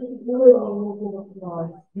remain moving of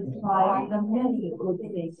yours despite the many good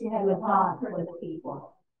things you have done for the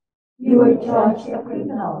people. You were judged a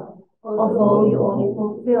criminal, although you only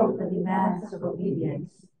fulfilled the demands of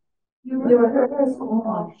obedience. You were hurt so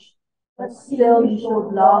much, but still you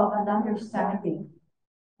showed love and understanding.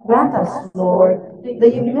 Grant us, Lord, the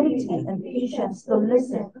humility and patience to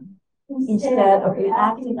listen instead of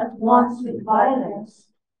reacting at once with violence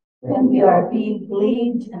when we are being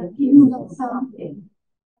blamed and accused of something.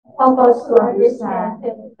 Help us to understand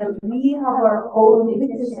that we have our own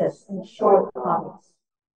weaknesses and shortcomings.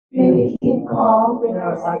 May we keep calm when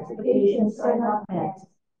our expectations are not met.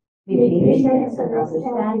 May patience and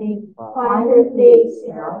understanding find their place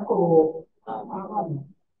in our home. Amen.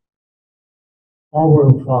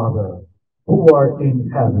 Our Father, who art in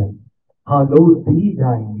heaven, hallowed be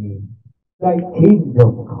thy name. Thy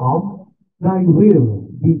kingdom come, thy will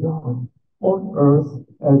be done, on earth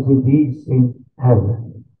as it is in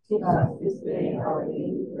heaven. Give us this day our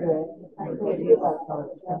daily bread, and forgive us our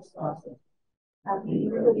trespasses, as we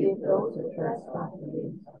forgive those who trespass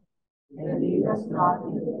against us. And lead us not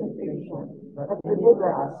into temptation, but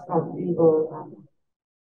deliver us from evil.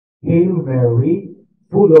 Hail Mary,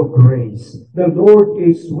 full of grace, the Lord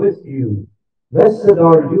is with you. Blessed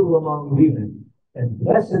are you among women, and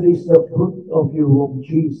blessed is the fruit of your womb,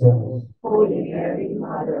 Jesus. Holy Mary,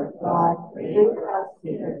 Mother of God, pray for us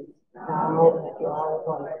sinners, now and at the hour of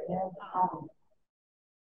our death. Amen.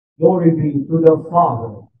 Glory be to the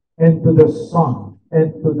Father, and to the Son,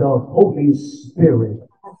 and to the Holy Spirit.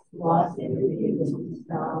 As was in the beginning,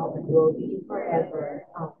 now, and will be forever.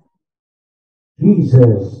 Amen.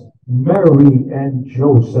 Jesus, Mary, and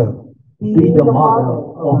Joseph, be the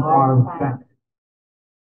model of our family.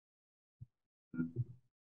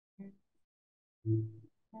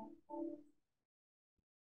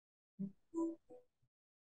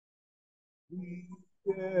 We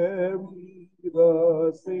carry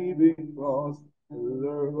the saving cross to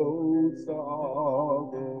the roads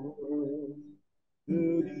of the world, to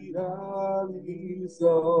the alleys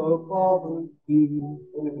of poverty,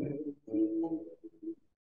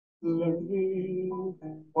 learning,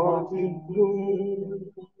 marching through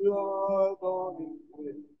the dawning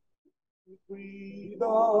day,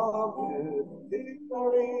 freedom and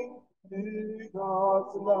victory to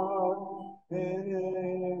God's love and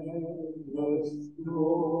endless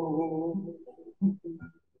glory.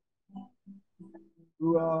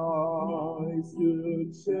 Christ, good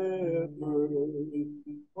shepherd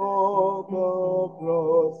of the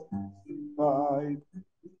cross, guide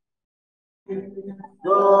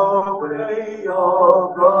the way of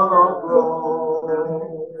the cross.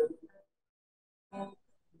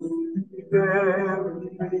 Carry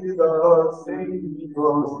the saving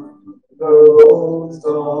cross, the roads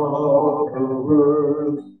of the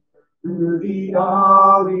world, to the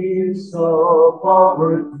alleys of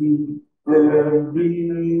poverty and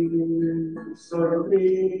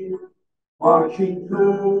misery, marching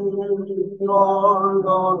through your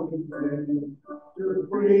lonely way, to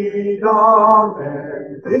freedom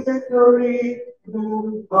and victory,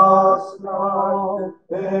 to us now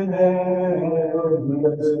and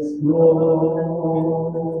endless glory.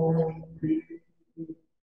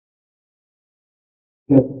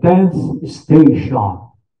 The 10th station,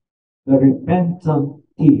 the repentant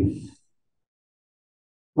thief.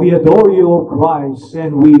 We adore you, O Christ,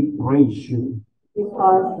 and we praise you.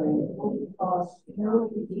 Because you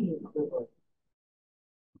redeemed the world.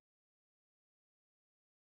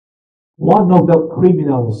 One of the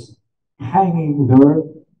criminals hanging there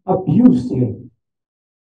abused him.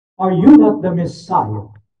 Are you not the Messiah?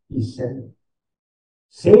 He said.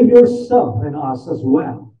 Save yourself and us as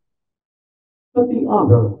well. But the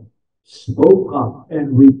other spoke up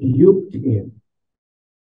and rebuked him.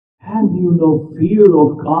 Have you no fear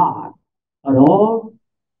of God at all?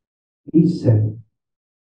 He said.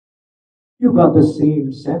 You got the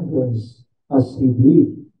same sentence as he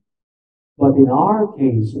did. But in our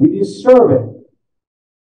case, we deserve it.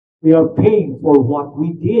 We are paying for what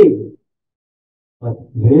we did. But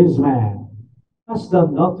this man has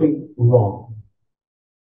done nothing wrong.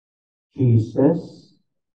 Jesus,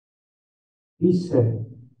 he said,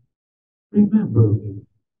 remember me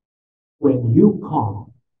when you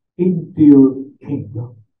come into your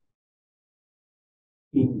kingdom.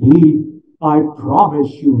 Indeed, I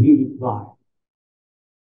promise you, he replied,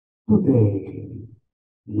 today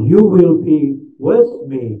you will be with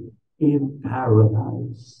me in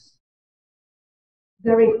paradise.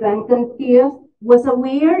 The repentant thief was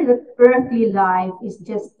aware that earthly life is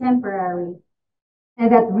just temporary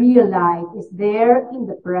and that real life is there in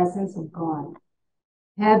the presence of God.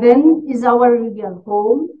 Heaven is our real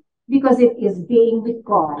home because it is being with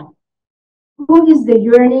God, who is the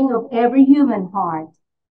yearning of every human heart.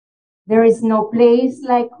 There is no place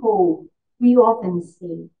like home, we often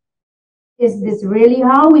say. Is this really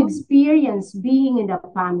how we experience being in a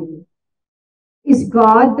family? Is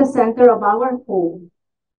God the center of our home?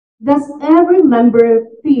 Does every member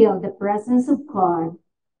feel the presence of God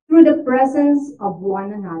through the presence of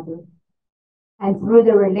one another and through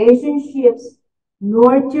the relationships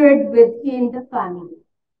nurtured within the family?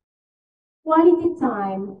 Quality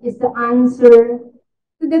time is the answer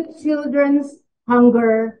to the children's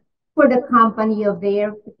hunger for the company of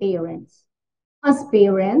their parents. As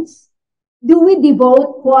parents, do we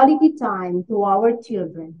devote quality time to our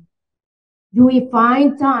children? Do we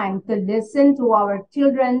find time to listen to our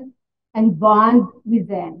children and bond with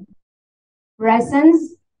them?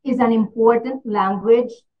 Presence is an important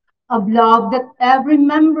language of love that every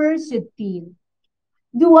member should feel.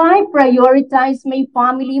 Do I prioritize my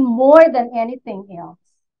family more than anything else?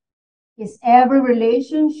 Is every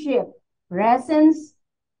relationship presence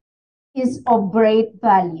is of great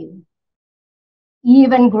value,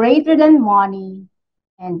 even greater than money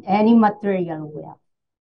and any material wealth.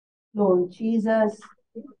 Lord Jesus,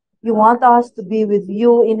 you want us to be with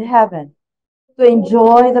you in heaven, to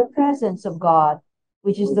enjoy the presence of God,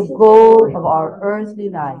 which is the goal of our earthly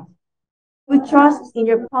life. We trust in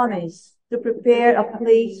your promise to prepare a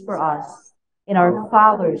place for us in our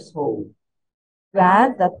Father's home.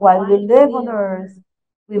 Grant that while we live on earth,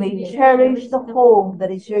 we may cherish the home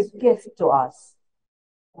that is your gift to us.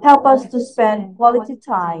 Help us to spend quality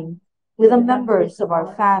time with the members of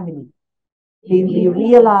our family. May we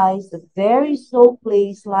realize that there is no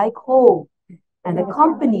place like home and the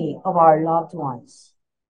company of our loved ones.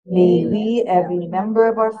 May we, every member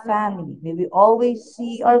of our family, may we always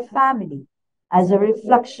see our family as a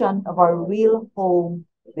reflection of our real home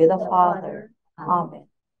with the Father. Amen.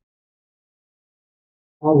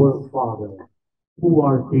 Our Father, who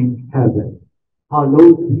art in heaven,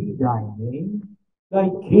 hallowed be thy name. Thy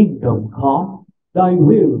kingdom come, thy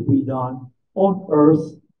will be done on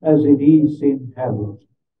earth as it is in heaven.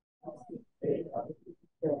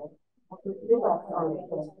 Forgive us our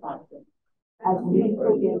trespasses, as we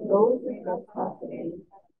forgive those who trespass against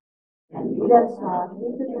us. And lead us not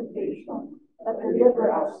into temptation, but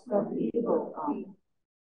deliver us from evil. Amen.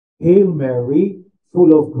 Hail Mary,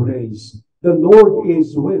 full of grace, the Lord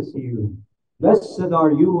is with you. Blessed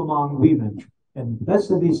are you among women, and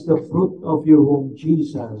blessed is the fruit of your womb,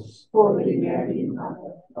 Jesus. Holy Mary, Mother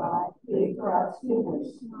of God, pray for us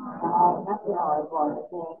sinners, now and at the hour of our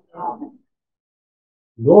death. Amen.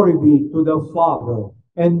 Glory be to the Father,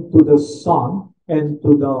 and to the Son, and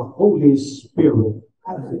to the Holy Spirit.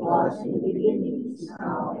 As it was in the beginning, is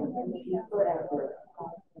now, and will be forever.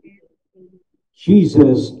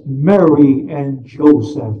 Jesus, Mary, and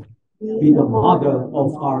Joseph, be the model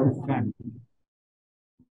of our family.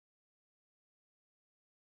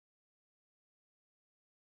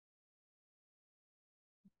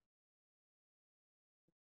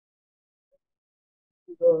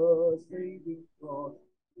 The saving cross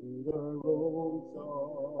to the roads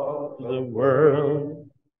of the world,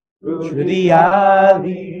 through the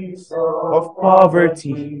alleys of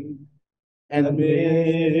poverty and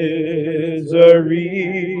misery,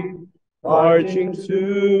 marching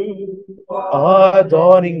to a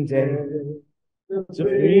dawning day, to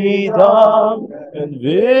freedom and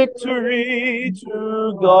victory,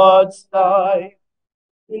 to God's light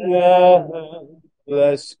and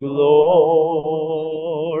endless glory.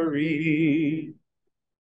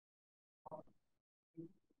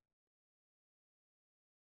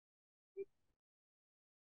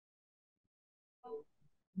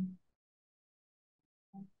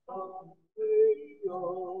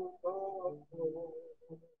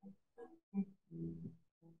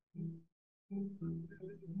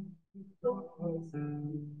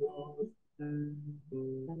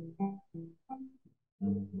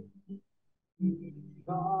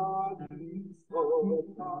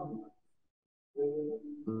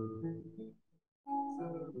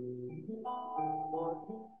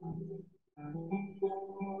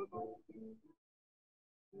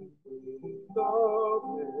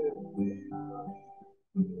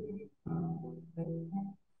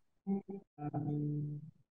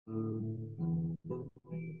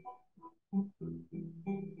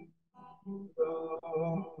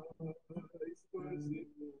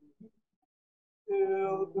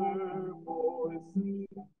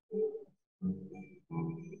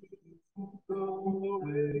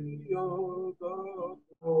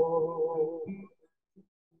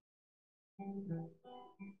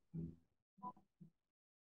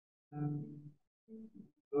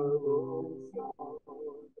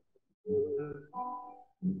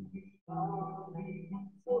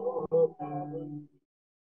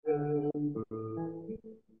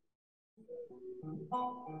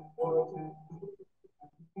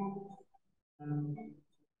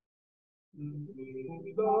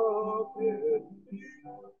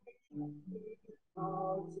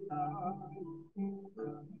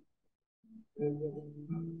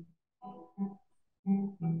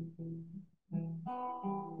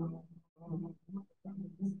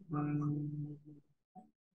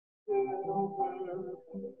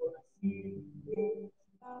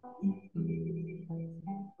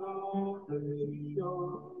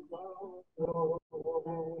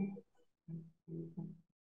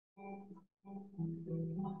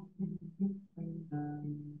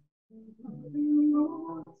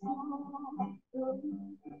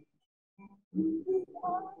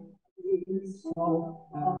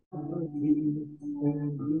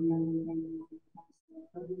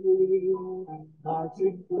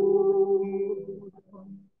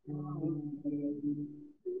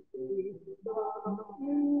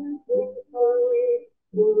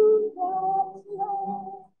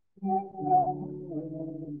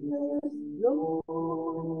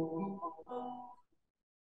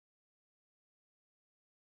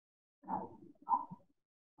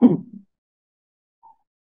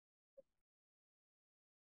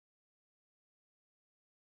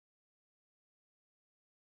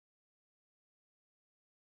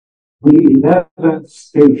 The 11th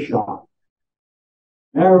station,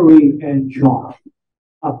 Mary and John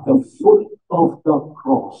at the foot of the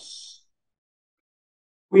cross.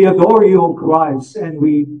 We adore you, Christ, and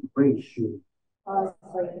we praise you.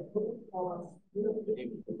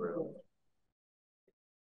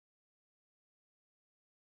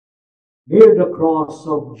 Near the cross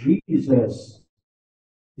of Jesus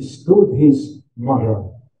stood his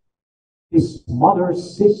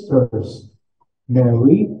mother's sisters,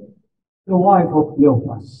 Mary, the wife of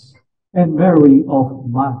Cleopas, and Mary of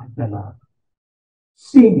Magdala.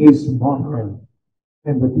 Seeing his mother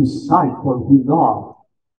and the disciple he loved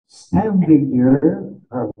standing near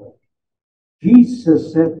her,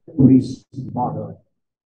 Jesus said to his mother,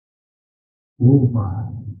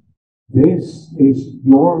 "Woman, this is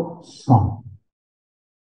your son."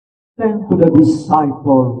 Then to the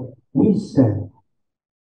disciple he said,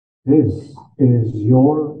 "This is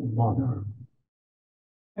your mother."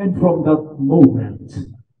 And from that moment,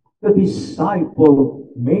 the disciple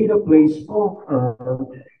made a place for her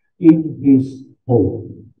in his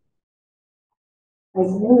home. As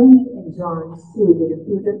Mary and John stood at the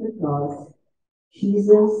foot of the cross,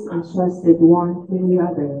 Jesus entrusted one to the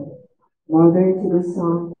other, mother to the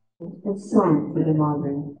son, and son to the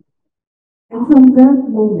mother. And from that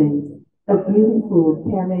moment, a beautiful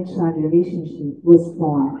parent-child relationship was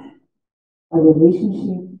formed, a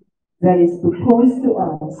relationship that is proposed to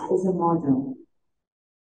us as a model.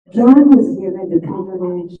 John was given the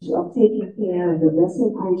privilege of taking care of the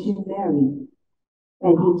Blessed Virgin Mary,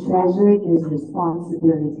 and he treasured his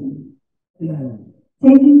responsibility.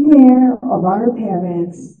 Taking care of our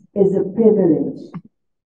parents is a privilege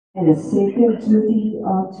and a sacred duty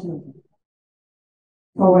of children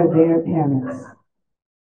toward their parents.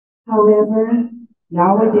 However,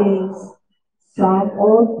 nowadays, some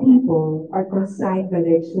old people are consigned by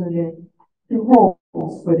their children to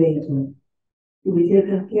homes for the aged, to be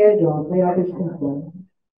taken care of by other people.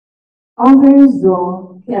 Others,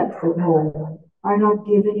 though kept at home, are not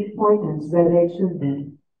given importance by their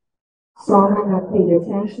children. Some are not paid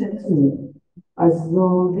attention to, as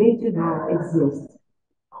though they do not exist.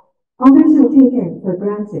 Others are taken for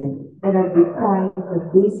granted and are deprived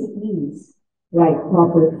of basic needs like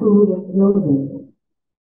proper food and clothing.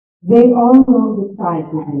 They all know the time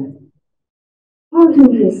we live. How do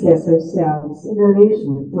we assess ourselves in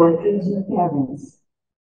relation to our aging parents?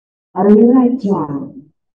 Are we like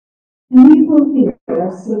John? Do we fulfill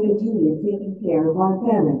our sacred duty of taking care of our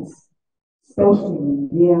parents, especially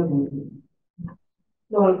the elderly?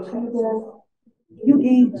 Lord Jesus, you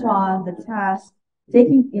gave John the task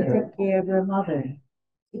taking to take care of your mother.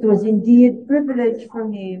 It was indeed a privilege for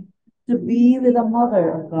him to be with the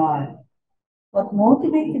mother of God. What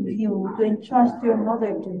motivated you to entrust your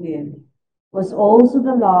mother to him was also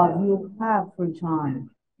the love you have for John,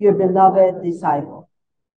 your beloved disciple.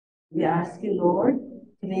 We ask you, Lord,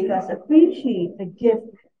 to make us appreciate the gift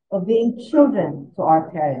of being children to our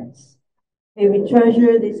parents. May we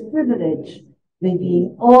treasure this privilege by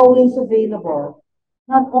being always available,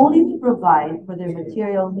 not only to provide for their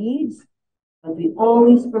material needs, but we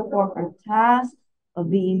always perform our task of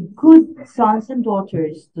being good sons and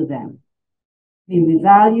daughters to them. May we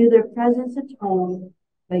value their presence at home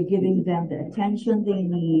by giving them the attention they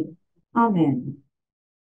need. Amen.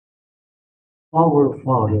 Our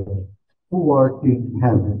Father, who art in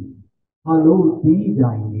heaven, hallowed be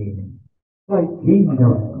thy name. Thy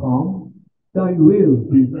kingdom come, thy will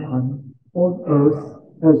be done, on earth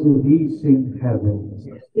as it is in heaven.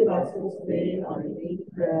 Give us this day our daily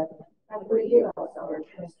bread, and forgive us our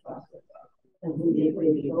trespasses, as we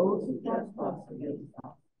forgive those who trespass against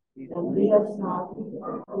us. And lead us not into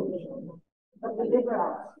temptation, but deliver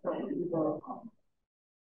us from evil.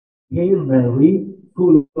 Hail Mary,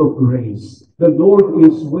 full of grace, the Lord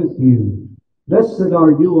is with you. Blessed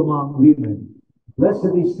are you among women.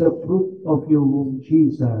 Blessed is the fruit of your womb,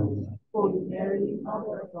 Jesus. Holy Mary,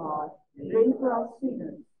 Mother of God, pray for us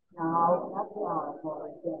sinners, now and at the hour of our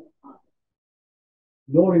death.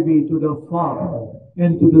 Glory be to the Father,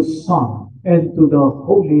 and to the Son, and to the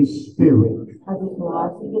Holy Spirit. As it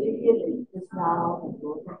was in the beginning, is now, and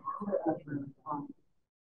will be forever. Amen.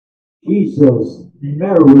 Jesus,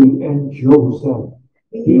 Mary, and Joseph,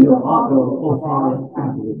 be the model of our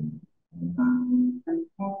family.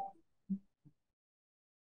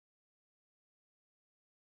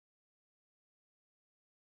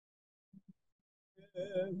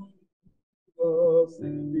 The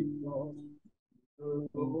saving cross, the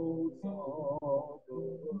roads of the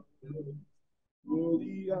world, through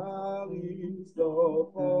the alleys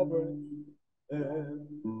of poverty and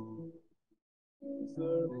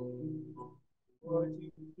misery,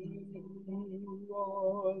 marching through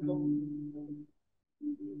all alone,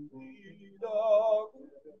 lead of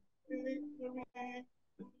victory,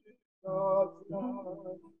 God's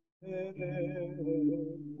love, and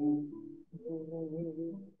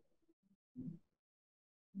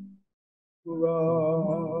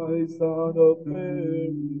Christ, Son of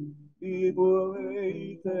Mary, people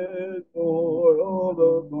waited for all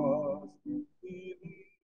of us. He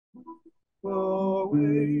the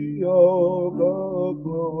way of the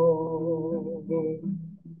cross.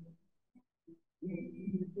 We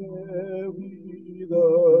carry the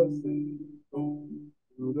same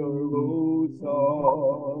to the roads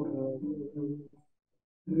of the world,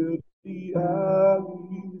 to the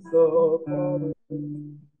alleys of poverty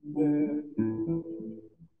and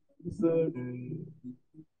misery.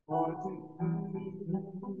 Marching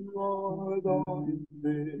through our dawn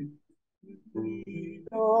day, lead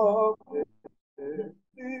of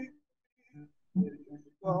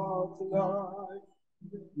God's light.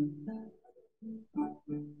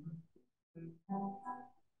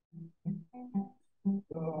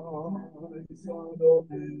 The Son of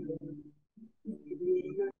Man,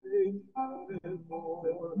 for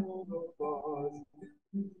all of us,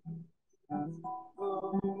 the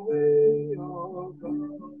way of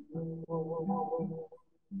God.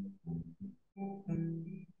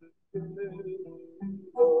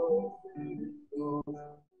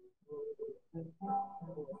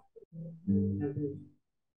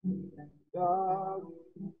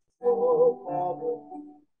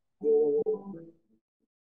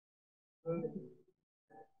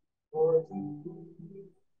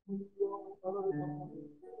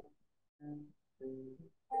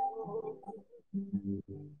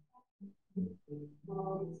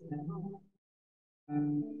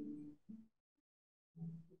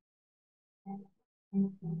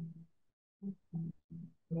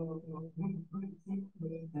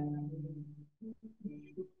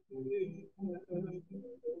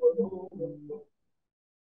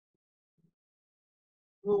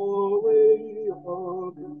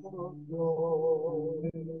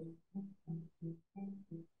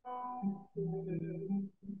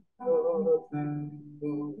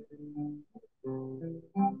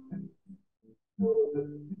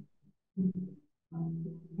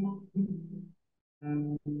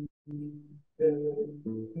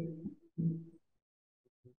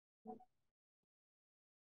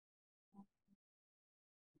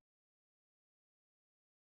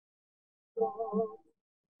 Rise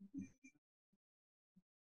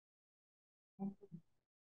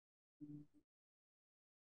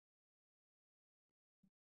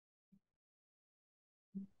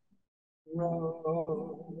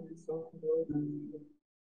on the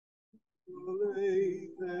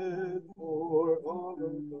blazed for all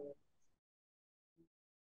of us.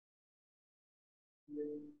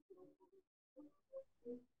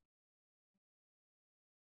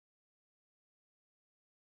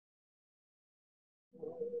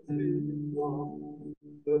 The rose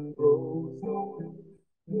of the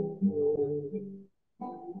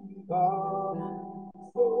so Father,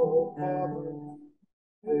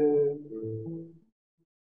 and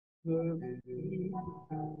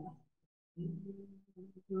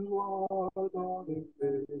you are the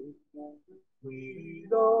faith. We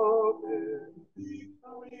love and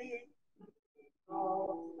victory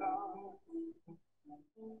of God.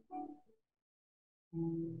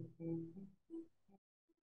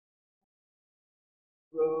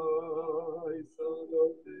 Rise, son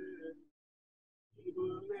of man,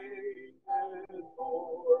 evil and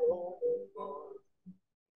for all of us.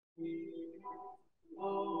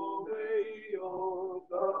 Obey your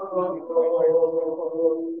God.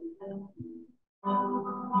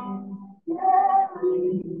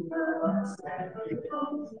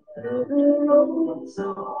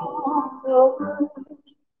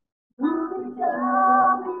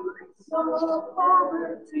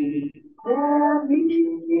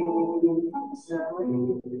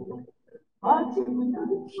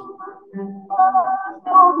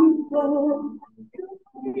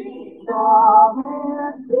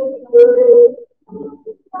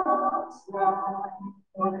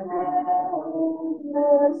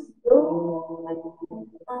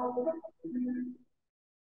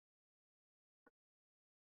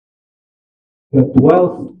 The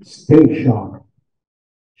 12th station.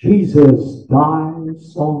 Jesus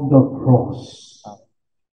dies on the cross.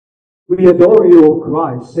 We adore you, O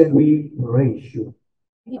Christ, and we praise you.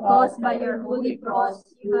 Because by your holy cross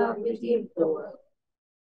you have redeemed the world.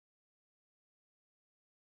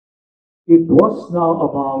 It was now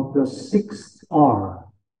about the 6th hour,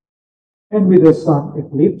 and with the sun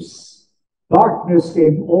eclipse, darkness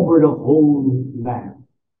came over the whole land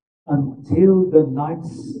until the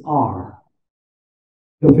 9th hour.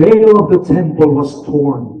 The veil of the temple was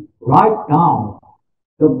torn right down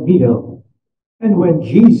the middle, and when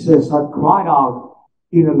Jesus had cried out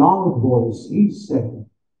in a loud voice, he said,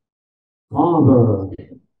 Father,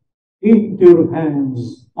 into your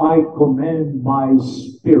hands I commend my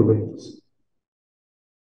spirit.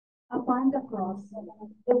 Upon the cross,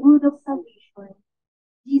 the wood of salvation,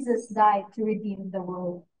 Jesus died to redeem the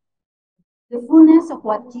world. The fullness of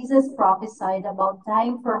what Jesus prophesied about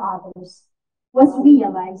dying for others was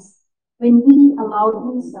realized when he allowed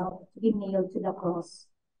himself to be nailed to the cross.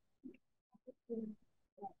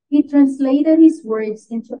 He translated his words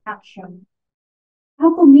into action.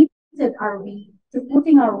 How committed are we to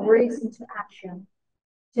putting our words into action,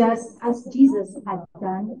 just as Jesus had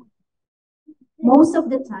done? Most of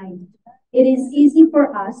the time, it is easy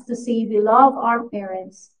for us to say we love our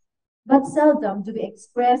parents, but seldom do we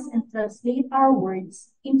express and translate our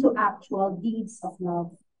words into actual deeds of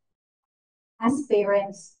love. As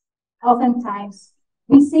parents, oftentimes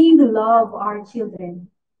we say we love our children,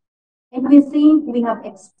 and we think we have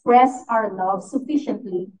expressed our love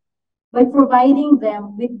sufficiently by providing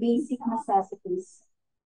them with basic necessities,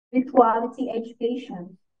 with quality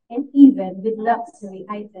education, and even with luxury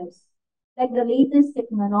items like the latest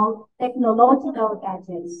technological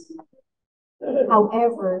gadgets.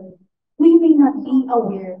 However, we may not be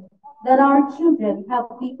aware that our children have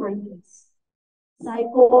deeper needs,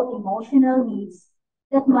 psycho-emotional needs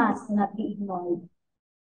that must not be ignored.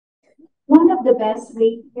 One of the best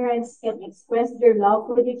ways parents can express their love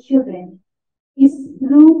for their children is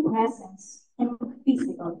through presence and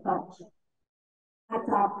physical touch. A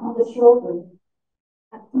tap on the shoulder,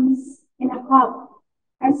 a kiss, and a hug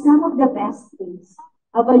are some of the best ways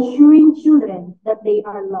of assuring children that they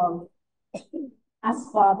are loved. As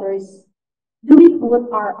fathers, do we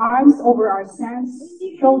put our arms over our sons'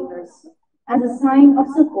 shoulders as a sign of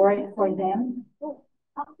support for them?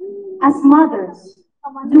 As mothers,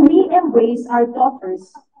 do we embrace our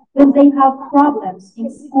daughters when they have problems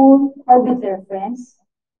in school or with their friends?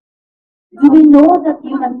 Do we know that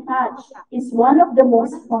human touch is one of the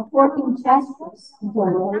most comforting gestures in the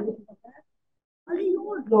world?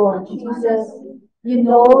 Lord Jesus, you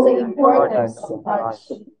know the importance of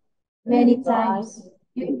touch. Many times,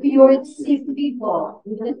 you cured sick people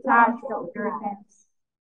with the touch of your hands.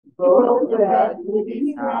 You broke the bread with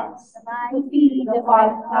your hands to feed the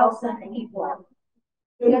 5,000 people.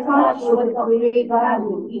 Your touch was of great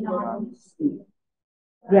value in our ministry.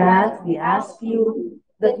 Grant, we ask you,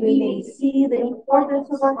 that we may see the importance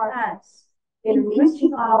of our hands in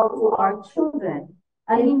reaching out to our children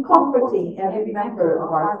and in comforting every member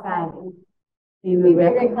of our family. May we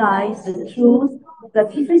recognize the truth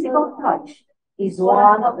that physical touch is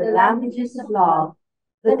one of the languages of love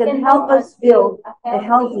that can help us build a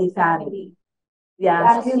healthy family. We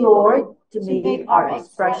ask you, Lord, to make our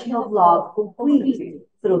expression of love complete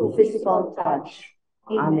through physical touch.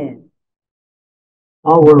 Amen.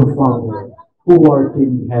 Our Father, who art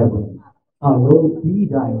in heaven, hallowed be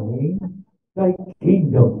thy name. Thy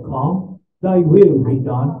kingdom come, thy will be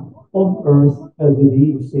done, on earth as it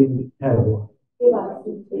is in heaven. Give us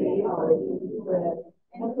this day our daily bread,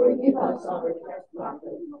 and forgive us our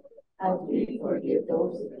trespasses, as we forgive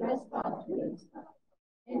those who trespass against us.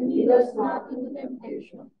 And lead us not into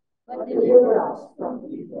temptation, but deliver us from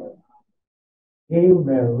evil. Hail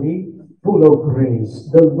Mary, full of grace,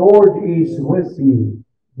 the Lord is with you.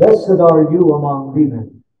 Blessed are you among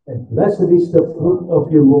women, and blessed is the fruit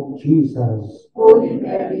of your womb, Jesus. Holy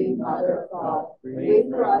Mary, Mother of God, pray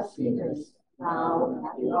for us sinners, now and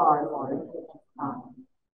at the hour of our death. Amen.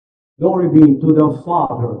 Glory be to the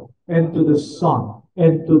Father, and to the Son,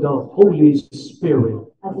 and to the Holy Spirit.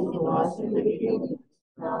 As it was in the beginning,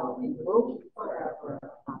 now and will be forever.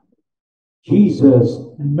 Amen. Jesus,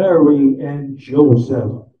 Mary, and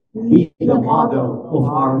Joseph, be the model of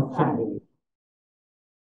our family.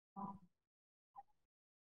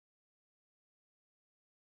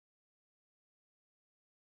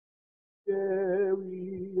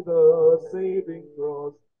 Carry the saving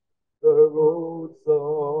cross, the roads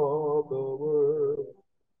of the world,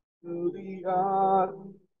 to the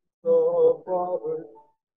arms of poverty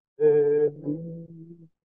and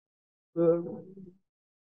the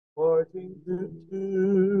marching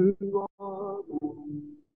to our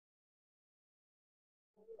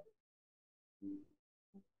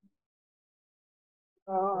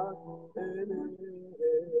God and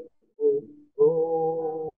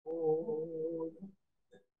Lord.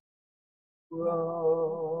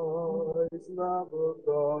 Christ, Lamb of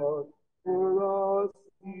God, for us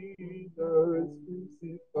sinners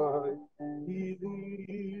crucified, He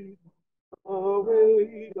leads the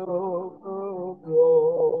way of the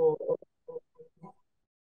cross.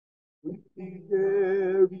 We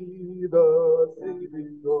carry the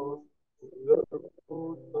saving cross, the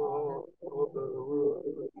road of the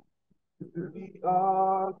world, to the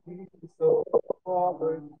arms of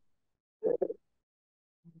poverty.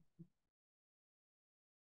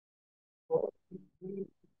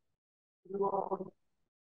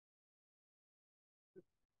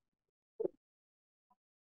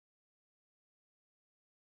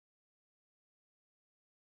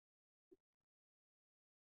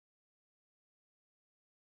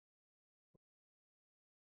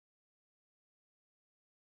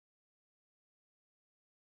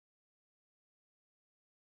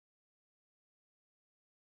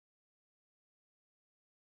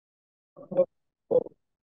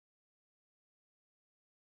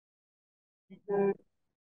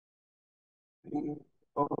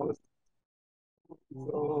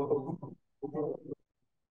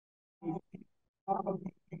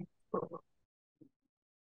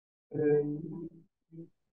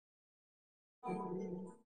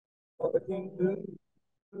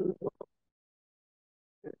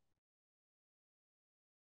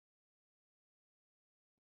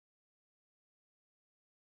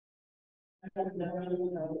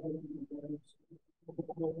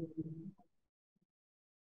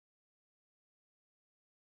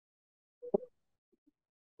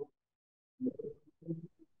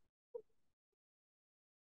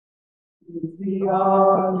 The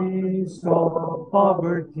alleys of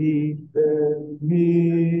poverty and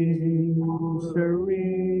misery,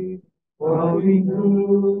 flowing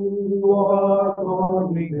through our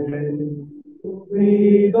morning day.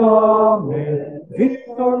 Freedom and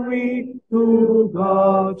victory to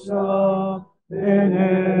God's love and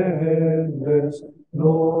endless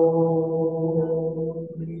glory.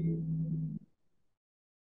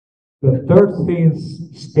 The 13th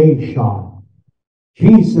station.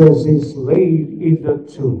 Jesus is laid in the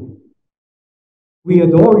tomb. We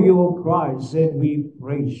adore you, O Christ, and we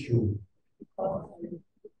praise you.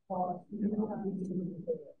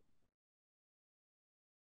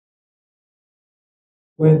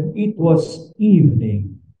 When it was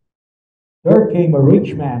evening, there came a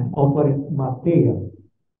rich man of Arimathea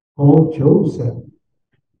called Joseph,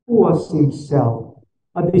 who was himself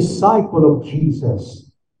a disciple of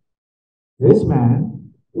Jesus. This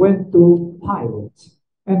man went to Pilate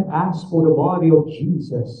and asked for the body of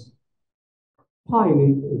Jesus.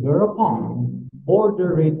 Pilate thereupon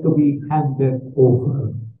ordered it to be handed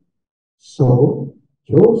over. So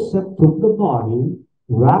Joseph took the body,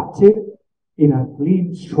 wrapped it in a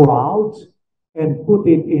clean shroud, and put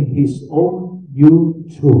it in his own new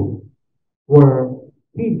tomb, where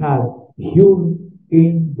he had hewn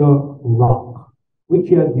in the rock, which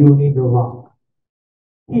he had hewn in the rock.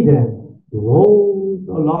 He then rolled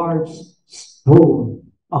a large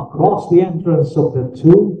stone across the entrance of the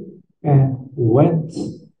tomb and went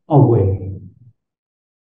away.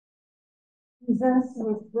 Jesus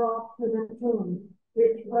was brought to the tomb,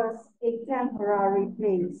 which was a temporary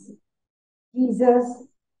place. Jesus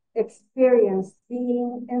experienced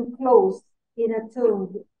being enclosed in a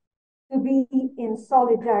tomb to be in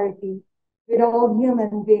solidarity with all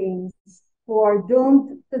human beings who are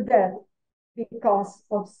doomed to death because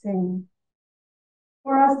of sin.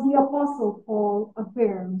 For as the Apostle Paul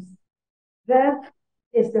affirms, death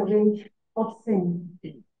is the wage of sin.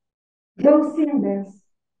 Though sinless,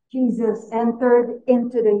 Jesus entered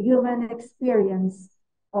into the human experience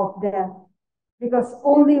of death because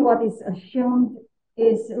only what is assumed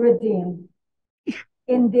is redeemed.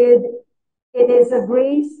 Indeed, it is a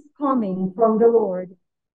grace coming from the Lord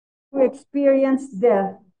who experienced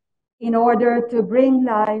death in order to bring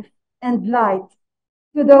life and light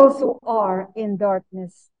to those who are in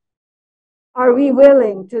darkness. Are we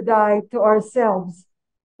willing to die to ourselves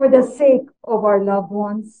for the sake of our loved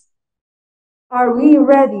ones? Are we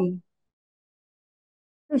ready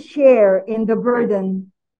to share in the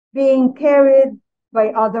burden being carried by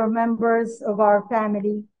other members of our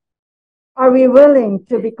family? Are we willing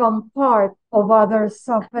to become part of others'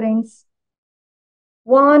 sufferings?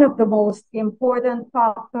 One of the most important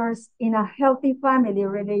factors in a healthy family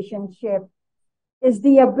relationship is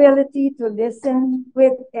the ability to listen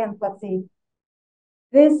with empathy.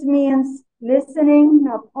 This means listening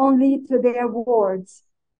not only to their words,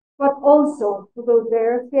 but also to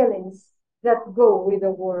their feelings that go with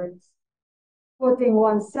the words. Putting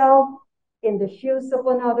oneself in the shoes of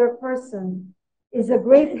another person is a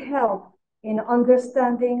great help in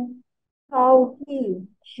understanding how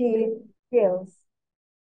she feels.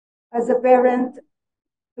 As a parent,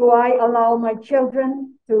 do I allow my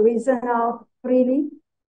children to reason out freely?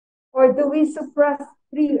 Or do we suppress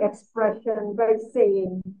free expression by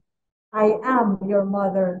saying, I am your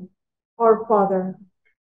mother or father,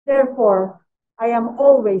 therefore I am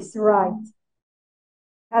always right?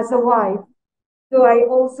 As a wife, do I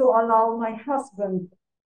also allow my husband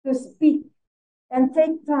to speak and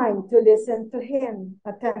take time to listen to him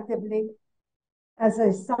attentively? As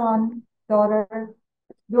a son, daughter,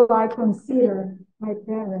 do I consider my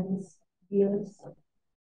parents' views?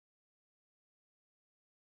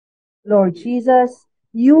 Lord Jesus,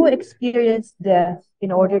 you experienced death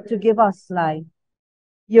in order to give us life.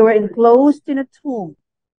 You were enclosed in a tomb,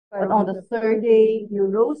 but on the third day you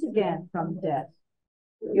rose again from death.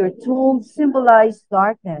 Your tomb symbolized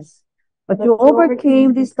darkness, but you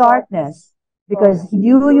overcame this darkness because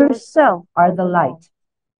you yourself are the light.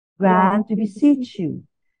 Grant, we beseech you,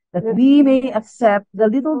 that we may accept the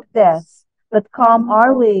little deaths that come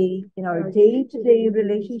our way in our day-to-day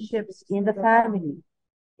relationships in the family,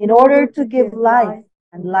 in order to give life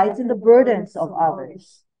and lighten the burdens of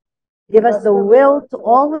others. Give us the will to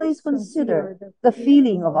always consider the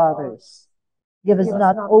feeling of others. Give us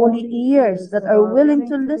not only ears that are willing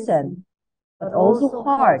to listen, but also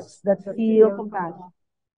hearts that feel compassion.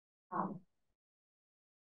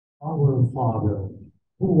 Our Father,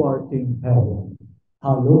 who art in heaven,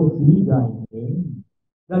 hallowed be thy name.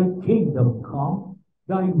 Thy kingdom come,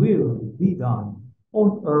 thy will be done,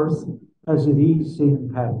 on earth as it is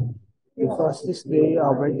in heaven. Give us this day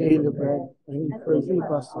our daily bread, and forgive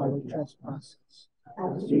us our trespasses,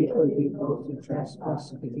 as we forgive those who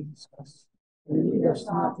trespass against us. And lead us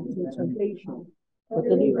not into temptation, but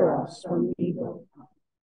deliver us from evil.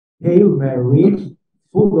 Hail Mary,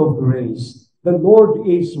 full of grace, the Lord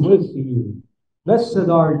is with you. Blessed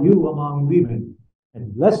are you among women,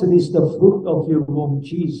 and blessed is the fruit of your womb,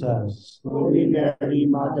 Jesus. Holy Mary,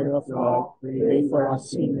 Mother of God, pray for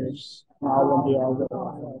us sinners, now and the hour of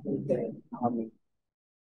our death. Amen.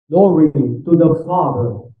 Glory to the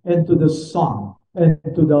Father, and to the Son, and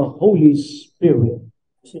to the Holy Spirit.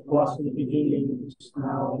 As it was in the beginning, is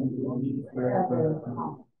now, and will be forever.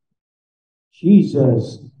 Amen.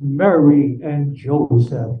 Jesus, Mary, and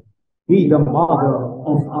Joseph, be the mother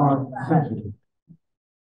of our family.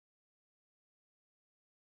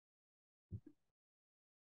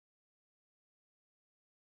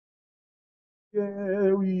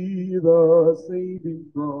 Carry the saving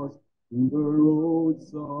cross to the roads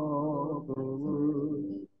of the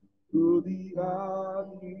world. through the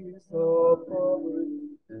valleys of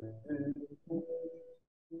poverty and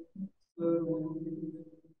serving,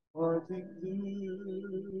 marching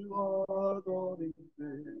to our dawning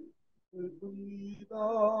day, with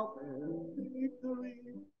freedom and victory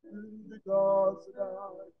to the God's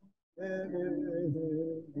light and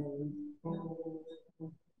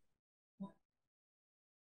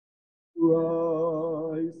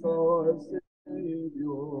Christ our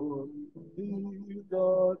Savior, He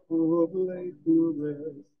God put laid to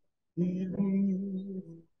rest. He leads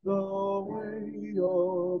the way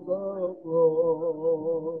of the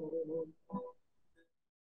cross.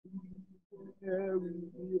 Carry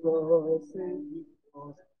the saving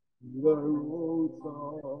cross to the roads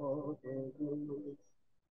of the world,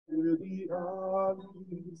 to the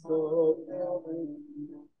armies of heaven.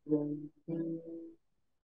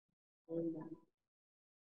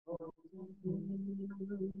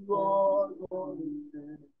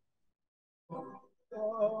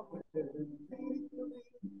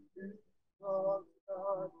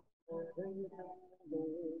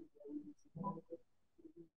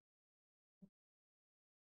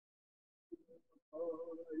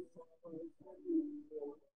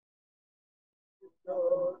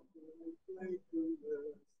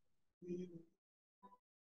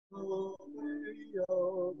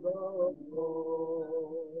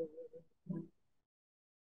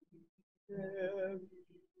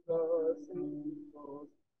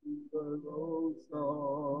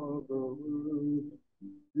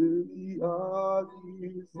 To the armies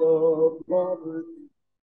of poverty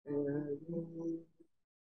and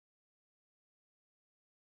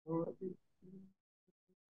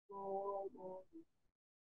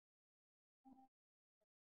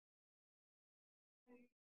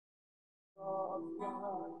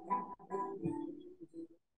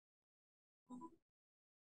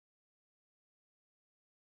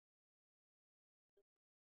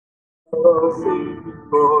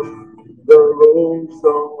the roads of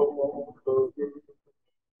the world.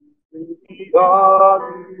 To the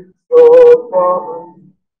armies of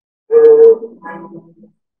poverty and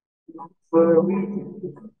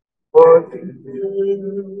serving, marching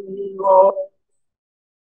to all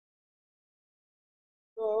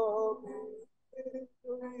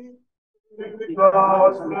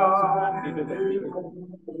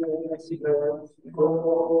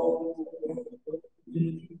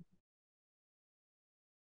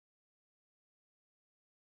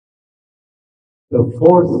The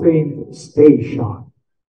 14th station.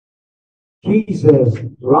 Jesus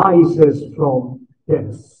rises from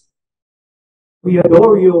death. We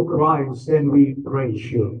adore you, Christ, and we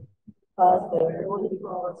praise you.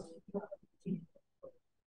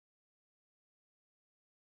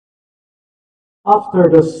 After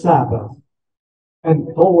the Sabbath, and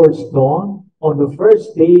towards dawn on the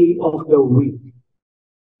first day of the week,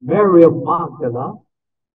 Mary of Magdala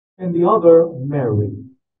and the other Mary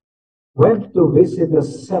went to visit the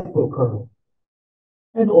sepulchre,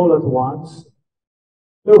 and all at once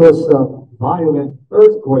there was a violent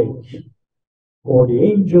earthquake, for the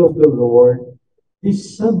angel of the Lord,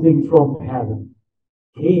 descending from heaven,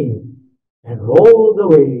 came and rolled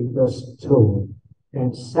away the stone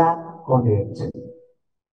and sat on it.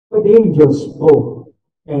 But the angel spoke,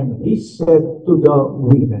 and he said to the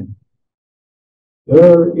women,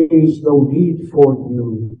 "There is no need for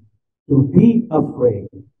you to be afraid.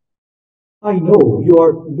 I know you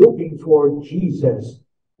are looking for Jesus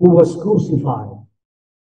who was crucified.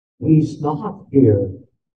 He is not here,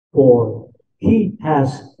 for he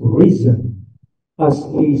has risen, as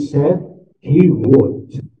he said he would."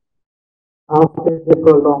 After the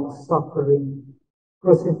prolonged suffering,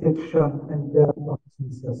 crucifixion, and death of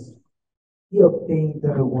Jesus, he obtained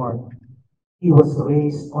the reward. He was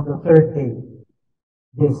raised on the third day.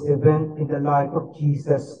 This event in the life of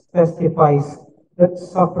Jesus testifies that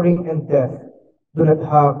suffering and death do not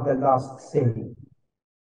have the last say.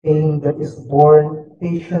 Pain that is borne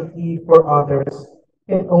patiently for others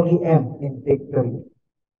can only end in victory.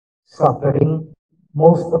 Suffering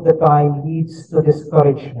most of the time leads to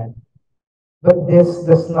discouragement, but this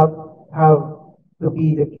does not have to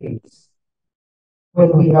be the case.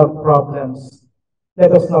 When we have problems,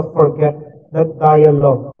 let us not forget that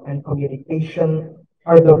dialogue and communication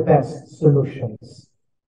are the best solutions.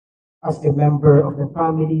 As a member of the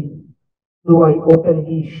family, do I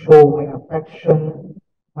openly show my affection,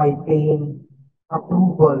 my pain,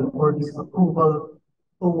 approval, or disapproval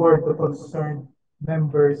toward the concerned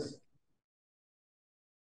members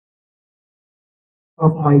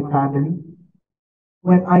of my family?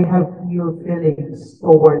 When I have pure feelings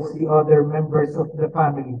towards the other members of the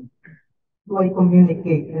family, Do I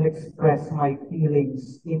communicate and express my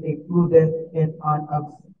feelings in a prudent and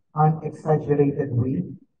unexaggerated way?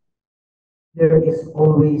 There is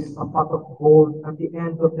always a pot of gold at the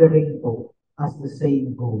end of the rainbow, as the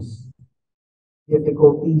saying goes.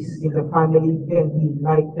 Difficulties in the family can be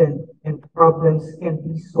lightened and problems can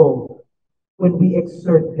be solved when we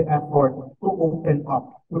exert the effort to open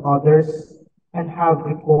up to others and have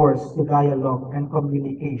recourse to dialogue and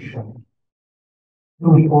communication. Do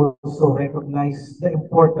we also recognize the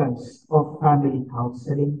importance of family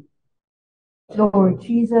counseling? Lord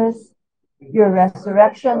Jesus, your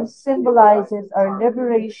resurrection symbolizes our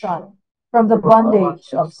liberation from the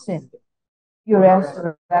bondage of sin. Your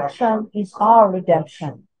resurrection is our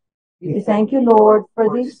redemption. We thank you, Lord, for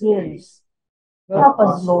these gifts. Help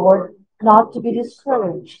us, Lord, not to be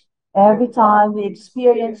discouraged every time we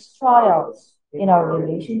experience trials in our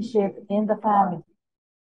relationship in the family.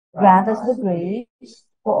 Grant us the grace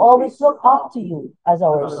to always look up to you as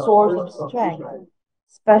our source of strength,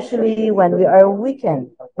 especially when we are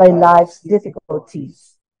weakened by life's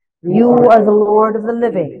difficulties. You are the Lord of the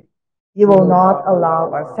living. You will not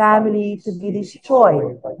allow our family to be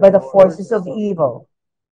destroyed by the forces of evil.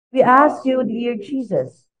 We ask you, dear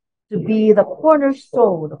Jesus, to be the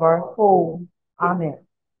cornerstone of our home. Amen.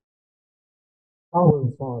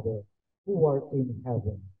 Our Father, who art in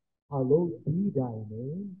heaven, hallowed be thy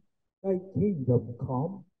name. Thy kingdom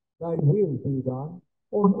come, thy will be done,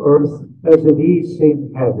 on earth as it is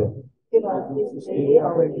in heaven. Give us this day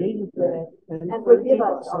our daily bread, and forgive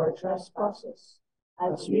us our trespasses,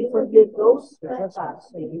 as we forgive those who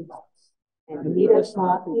trespass against us. And lead us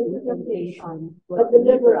not into temptation, but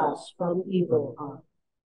deliver us from evil. Amen.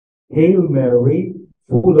 Hail Mary,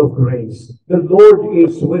 full of grace, the Lord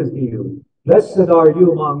is with you. Blessed are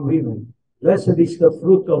you among women. Blessed is the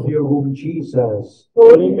fruit of your womb, Jesus.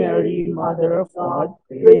 Holy Mary, Mother of God,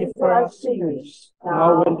 pray for us sinners,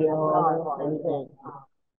 now and in the hour of our death.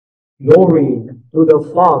 Glory to the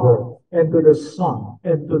Father, and to the Son,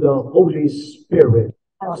 and to the Holy Spirit.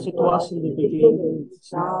 As it was in the beginning,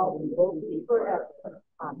 Now and will be forever.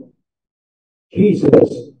 Amen.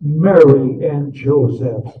 Jesus, Mary, and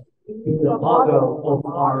Joseph, be the model of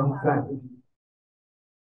our family.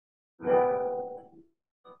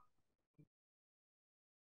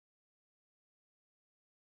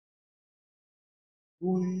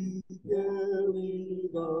 We carry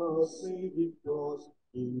the saving cross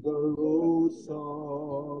in the roads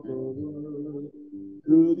of the world,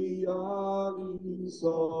 through the alleys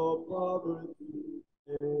of poverty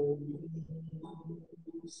and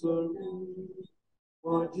misery,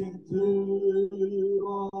 marching to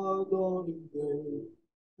our dawning day,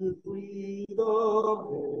 to freedom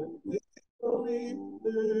and victory,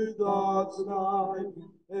 to God's light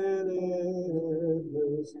and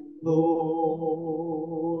endless glory.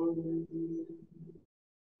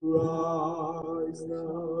 Christ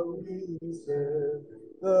now risen,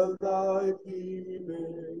 the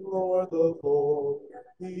life-giving Lord of all.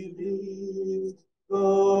 He leads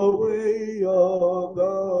the way of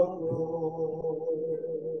the cross.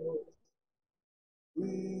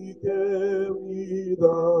 We carry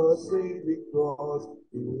the saving cross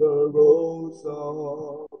through the roads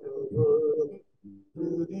of the world,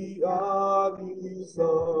 through the alleys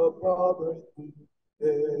of poverty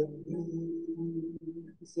and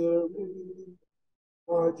misery,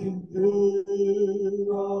 marching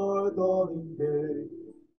through our dawning day,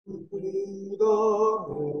 to freedom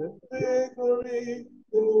and victory,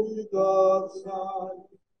 to God's light.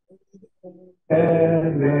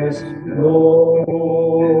 Endless glory.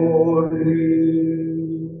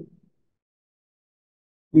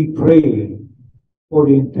 We pray for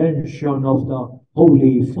the intention of the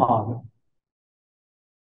Holy Father.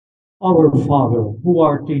 Our Father, who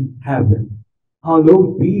art in heaven,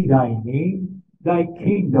 hallowed be thy name. Thy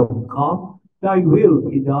kingdom come, thy will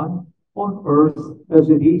be done, on earth as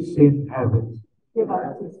it is in heaven. Give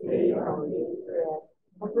us this day our daily bread,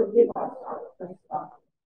 and forgive us our trespasses,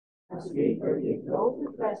 as we forgive those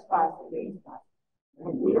who trespass against us.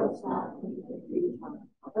 And lead us not into temptation,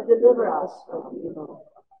 but deliver us from evil.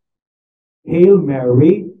 Hail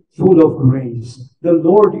Mary, full of grace, the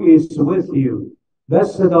Lord is with you.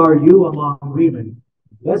 Blessed are you among women.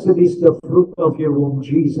 Blessed is the fruit of your womb,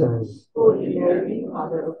 Jesus. Holy Mary,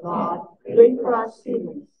 Mother of God, pray for us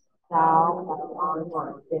sinners, now and at the hour of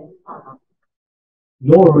our death. Amen.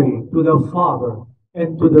 Glory to the Father,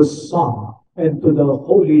 and to the Son, and to the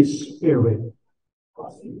Holy Spirit.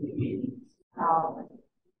 Now and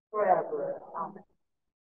forever. Amen.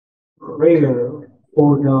 Prayer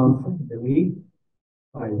for the family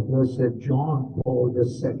by Blessed John Paul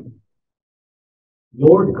II.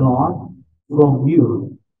 Lord God, from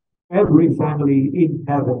you Every family in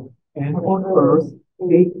heaven and on earth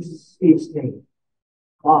takes its name.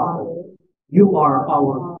 Father, you are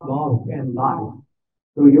our love and life.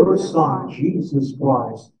 Through your Son, Jesus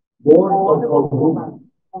Christ, born of a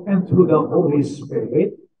woman, and through the Holy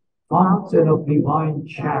Spirit, fountain of divine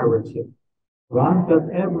charity, grant that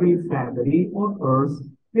every family on earth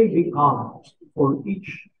may become, for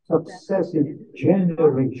each successive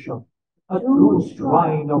generation, a true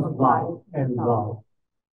shrine of life and love.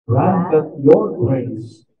 Grant that your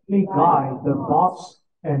grace may guide the thoughts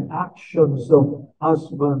and actions of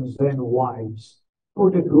husbands and wives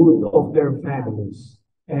for the good of their families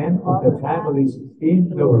and of the families in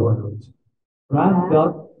the world. Grant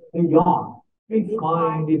that the young may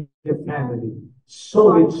find in the family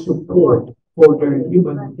solid support for their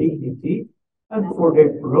human dignity and for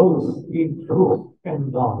their growth in truth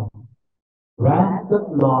and love. Grant that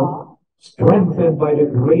love, strengthened by the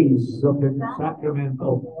grace of the sacrament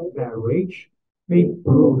of marriage, may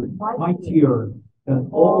prove mightier than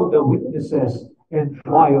all the witnesses and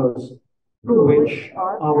trials through which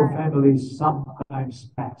our families sometimes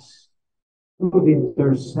pass. Through the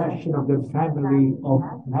intercession of the family of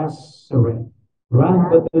Nazareth,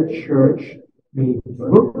 grant that the Church may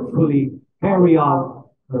fruitfully carry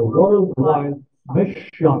out her worldwide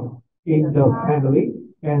mission in the family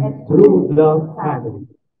and through the family.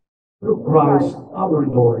 Through Christ our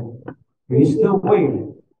Lord, who is the way,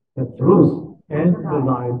 the truth, and the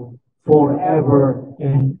life, forever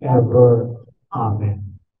and ever.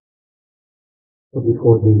 Amen. So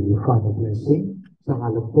before the final blessing, sa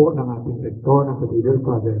ngalan po ng ating Rector, ng Cathedral,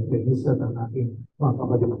 Father Dennis, at ang ating mga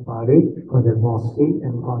kapatid ng pare, Father Mosque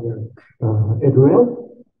and Father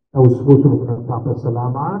Edwell, taus-puso ko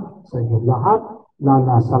nagpapasalamat sa inyong lahat,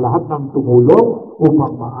 lalo sa lahat ng tumulong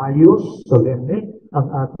upang maayos, solemne, ang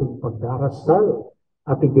ating pagdarasal,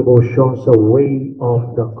 ating devotion sa Way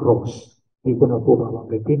of the Cross. Hindi ko na po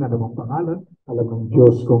mabanggitin na namang pangalan. Alam ng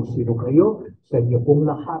Diyos kung sino kayo. Sa inyo pong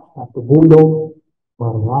lahat na tumulong,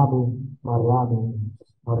 maraming, maraming,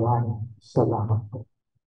 maraming salamat po.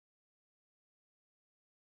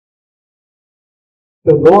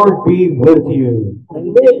 The Lord be with you.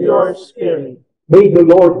 And with your spirit. May the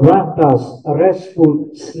Lord grant us a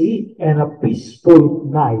restful sleep and a peaceful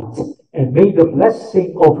night. And may the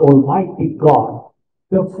blessing of Almighty God,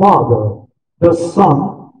 the Father, the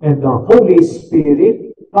Son, and the Holy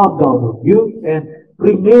Spirit come down on you and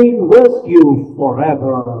remain with you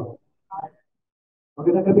forever.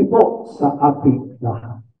 Magandang gabi po sa ating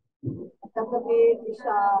lahat. Magandang gabi,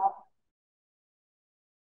 Bishop.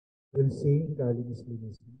 We'll sing, Galing is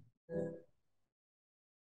Linis.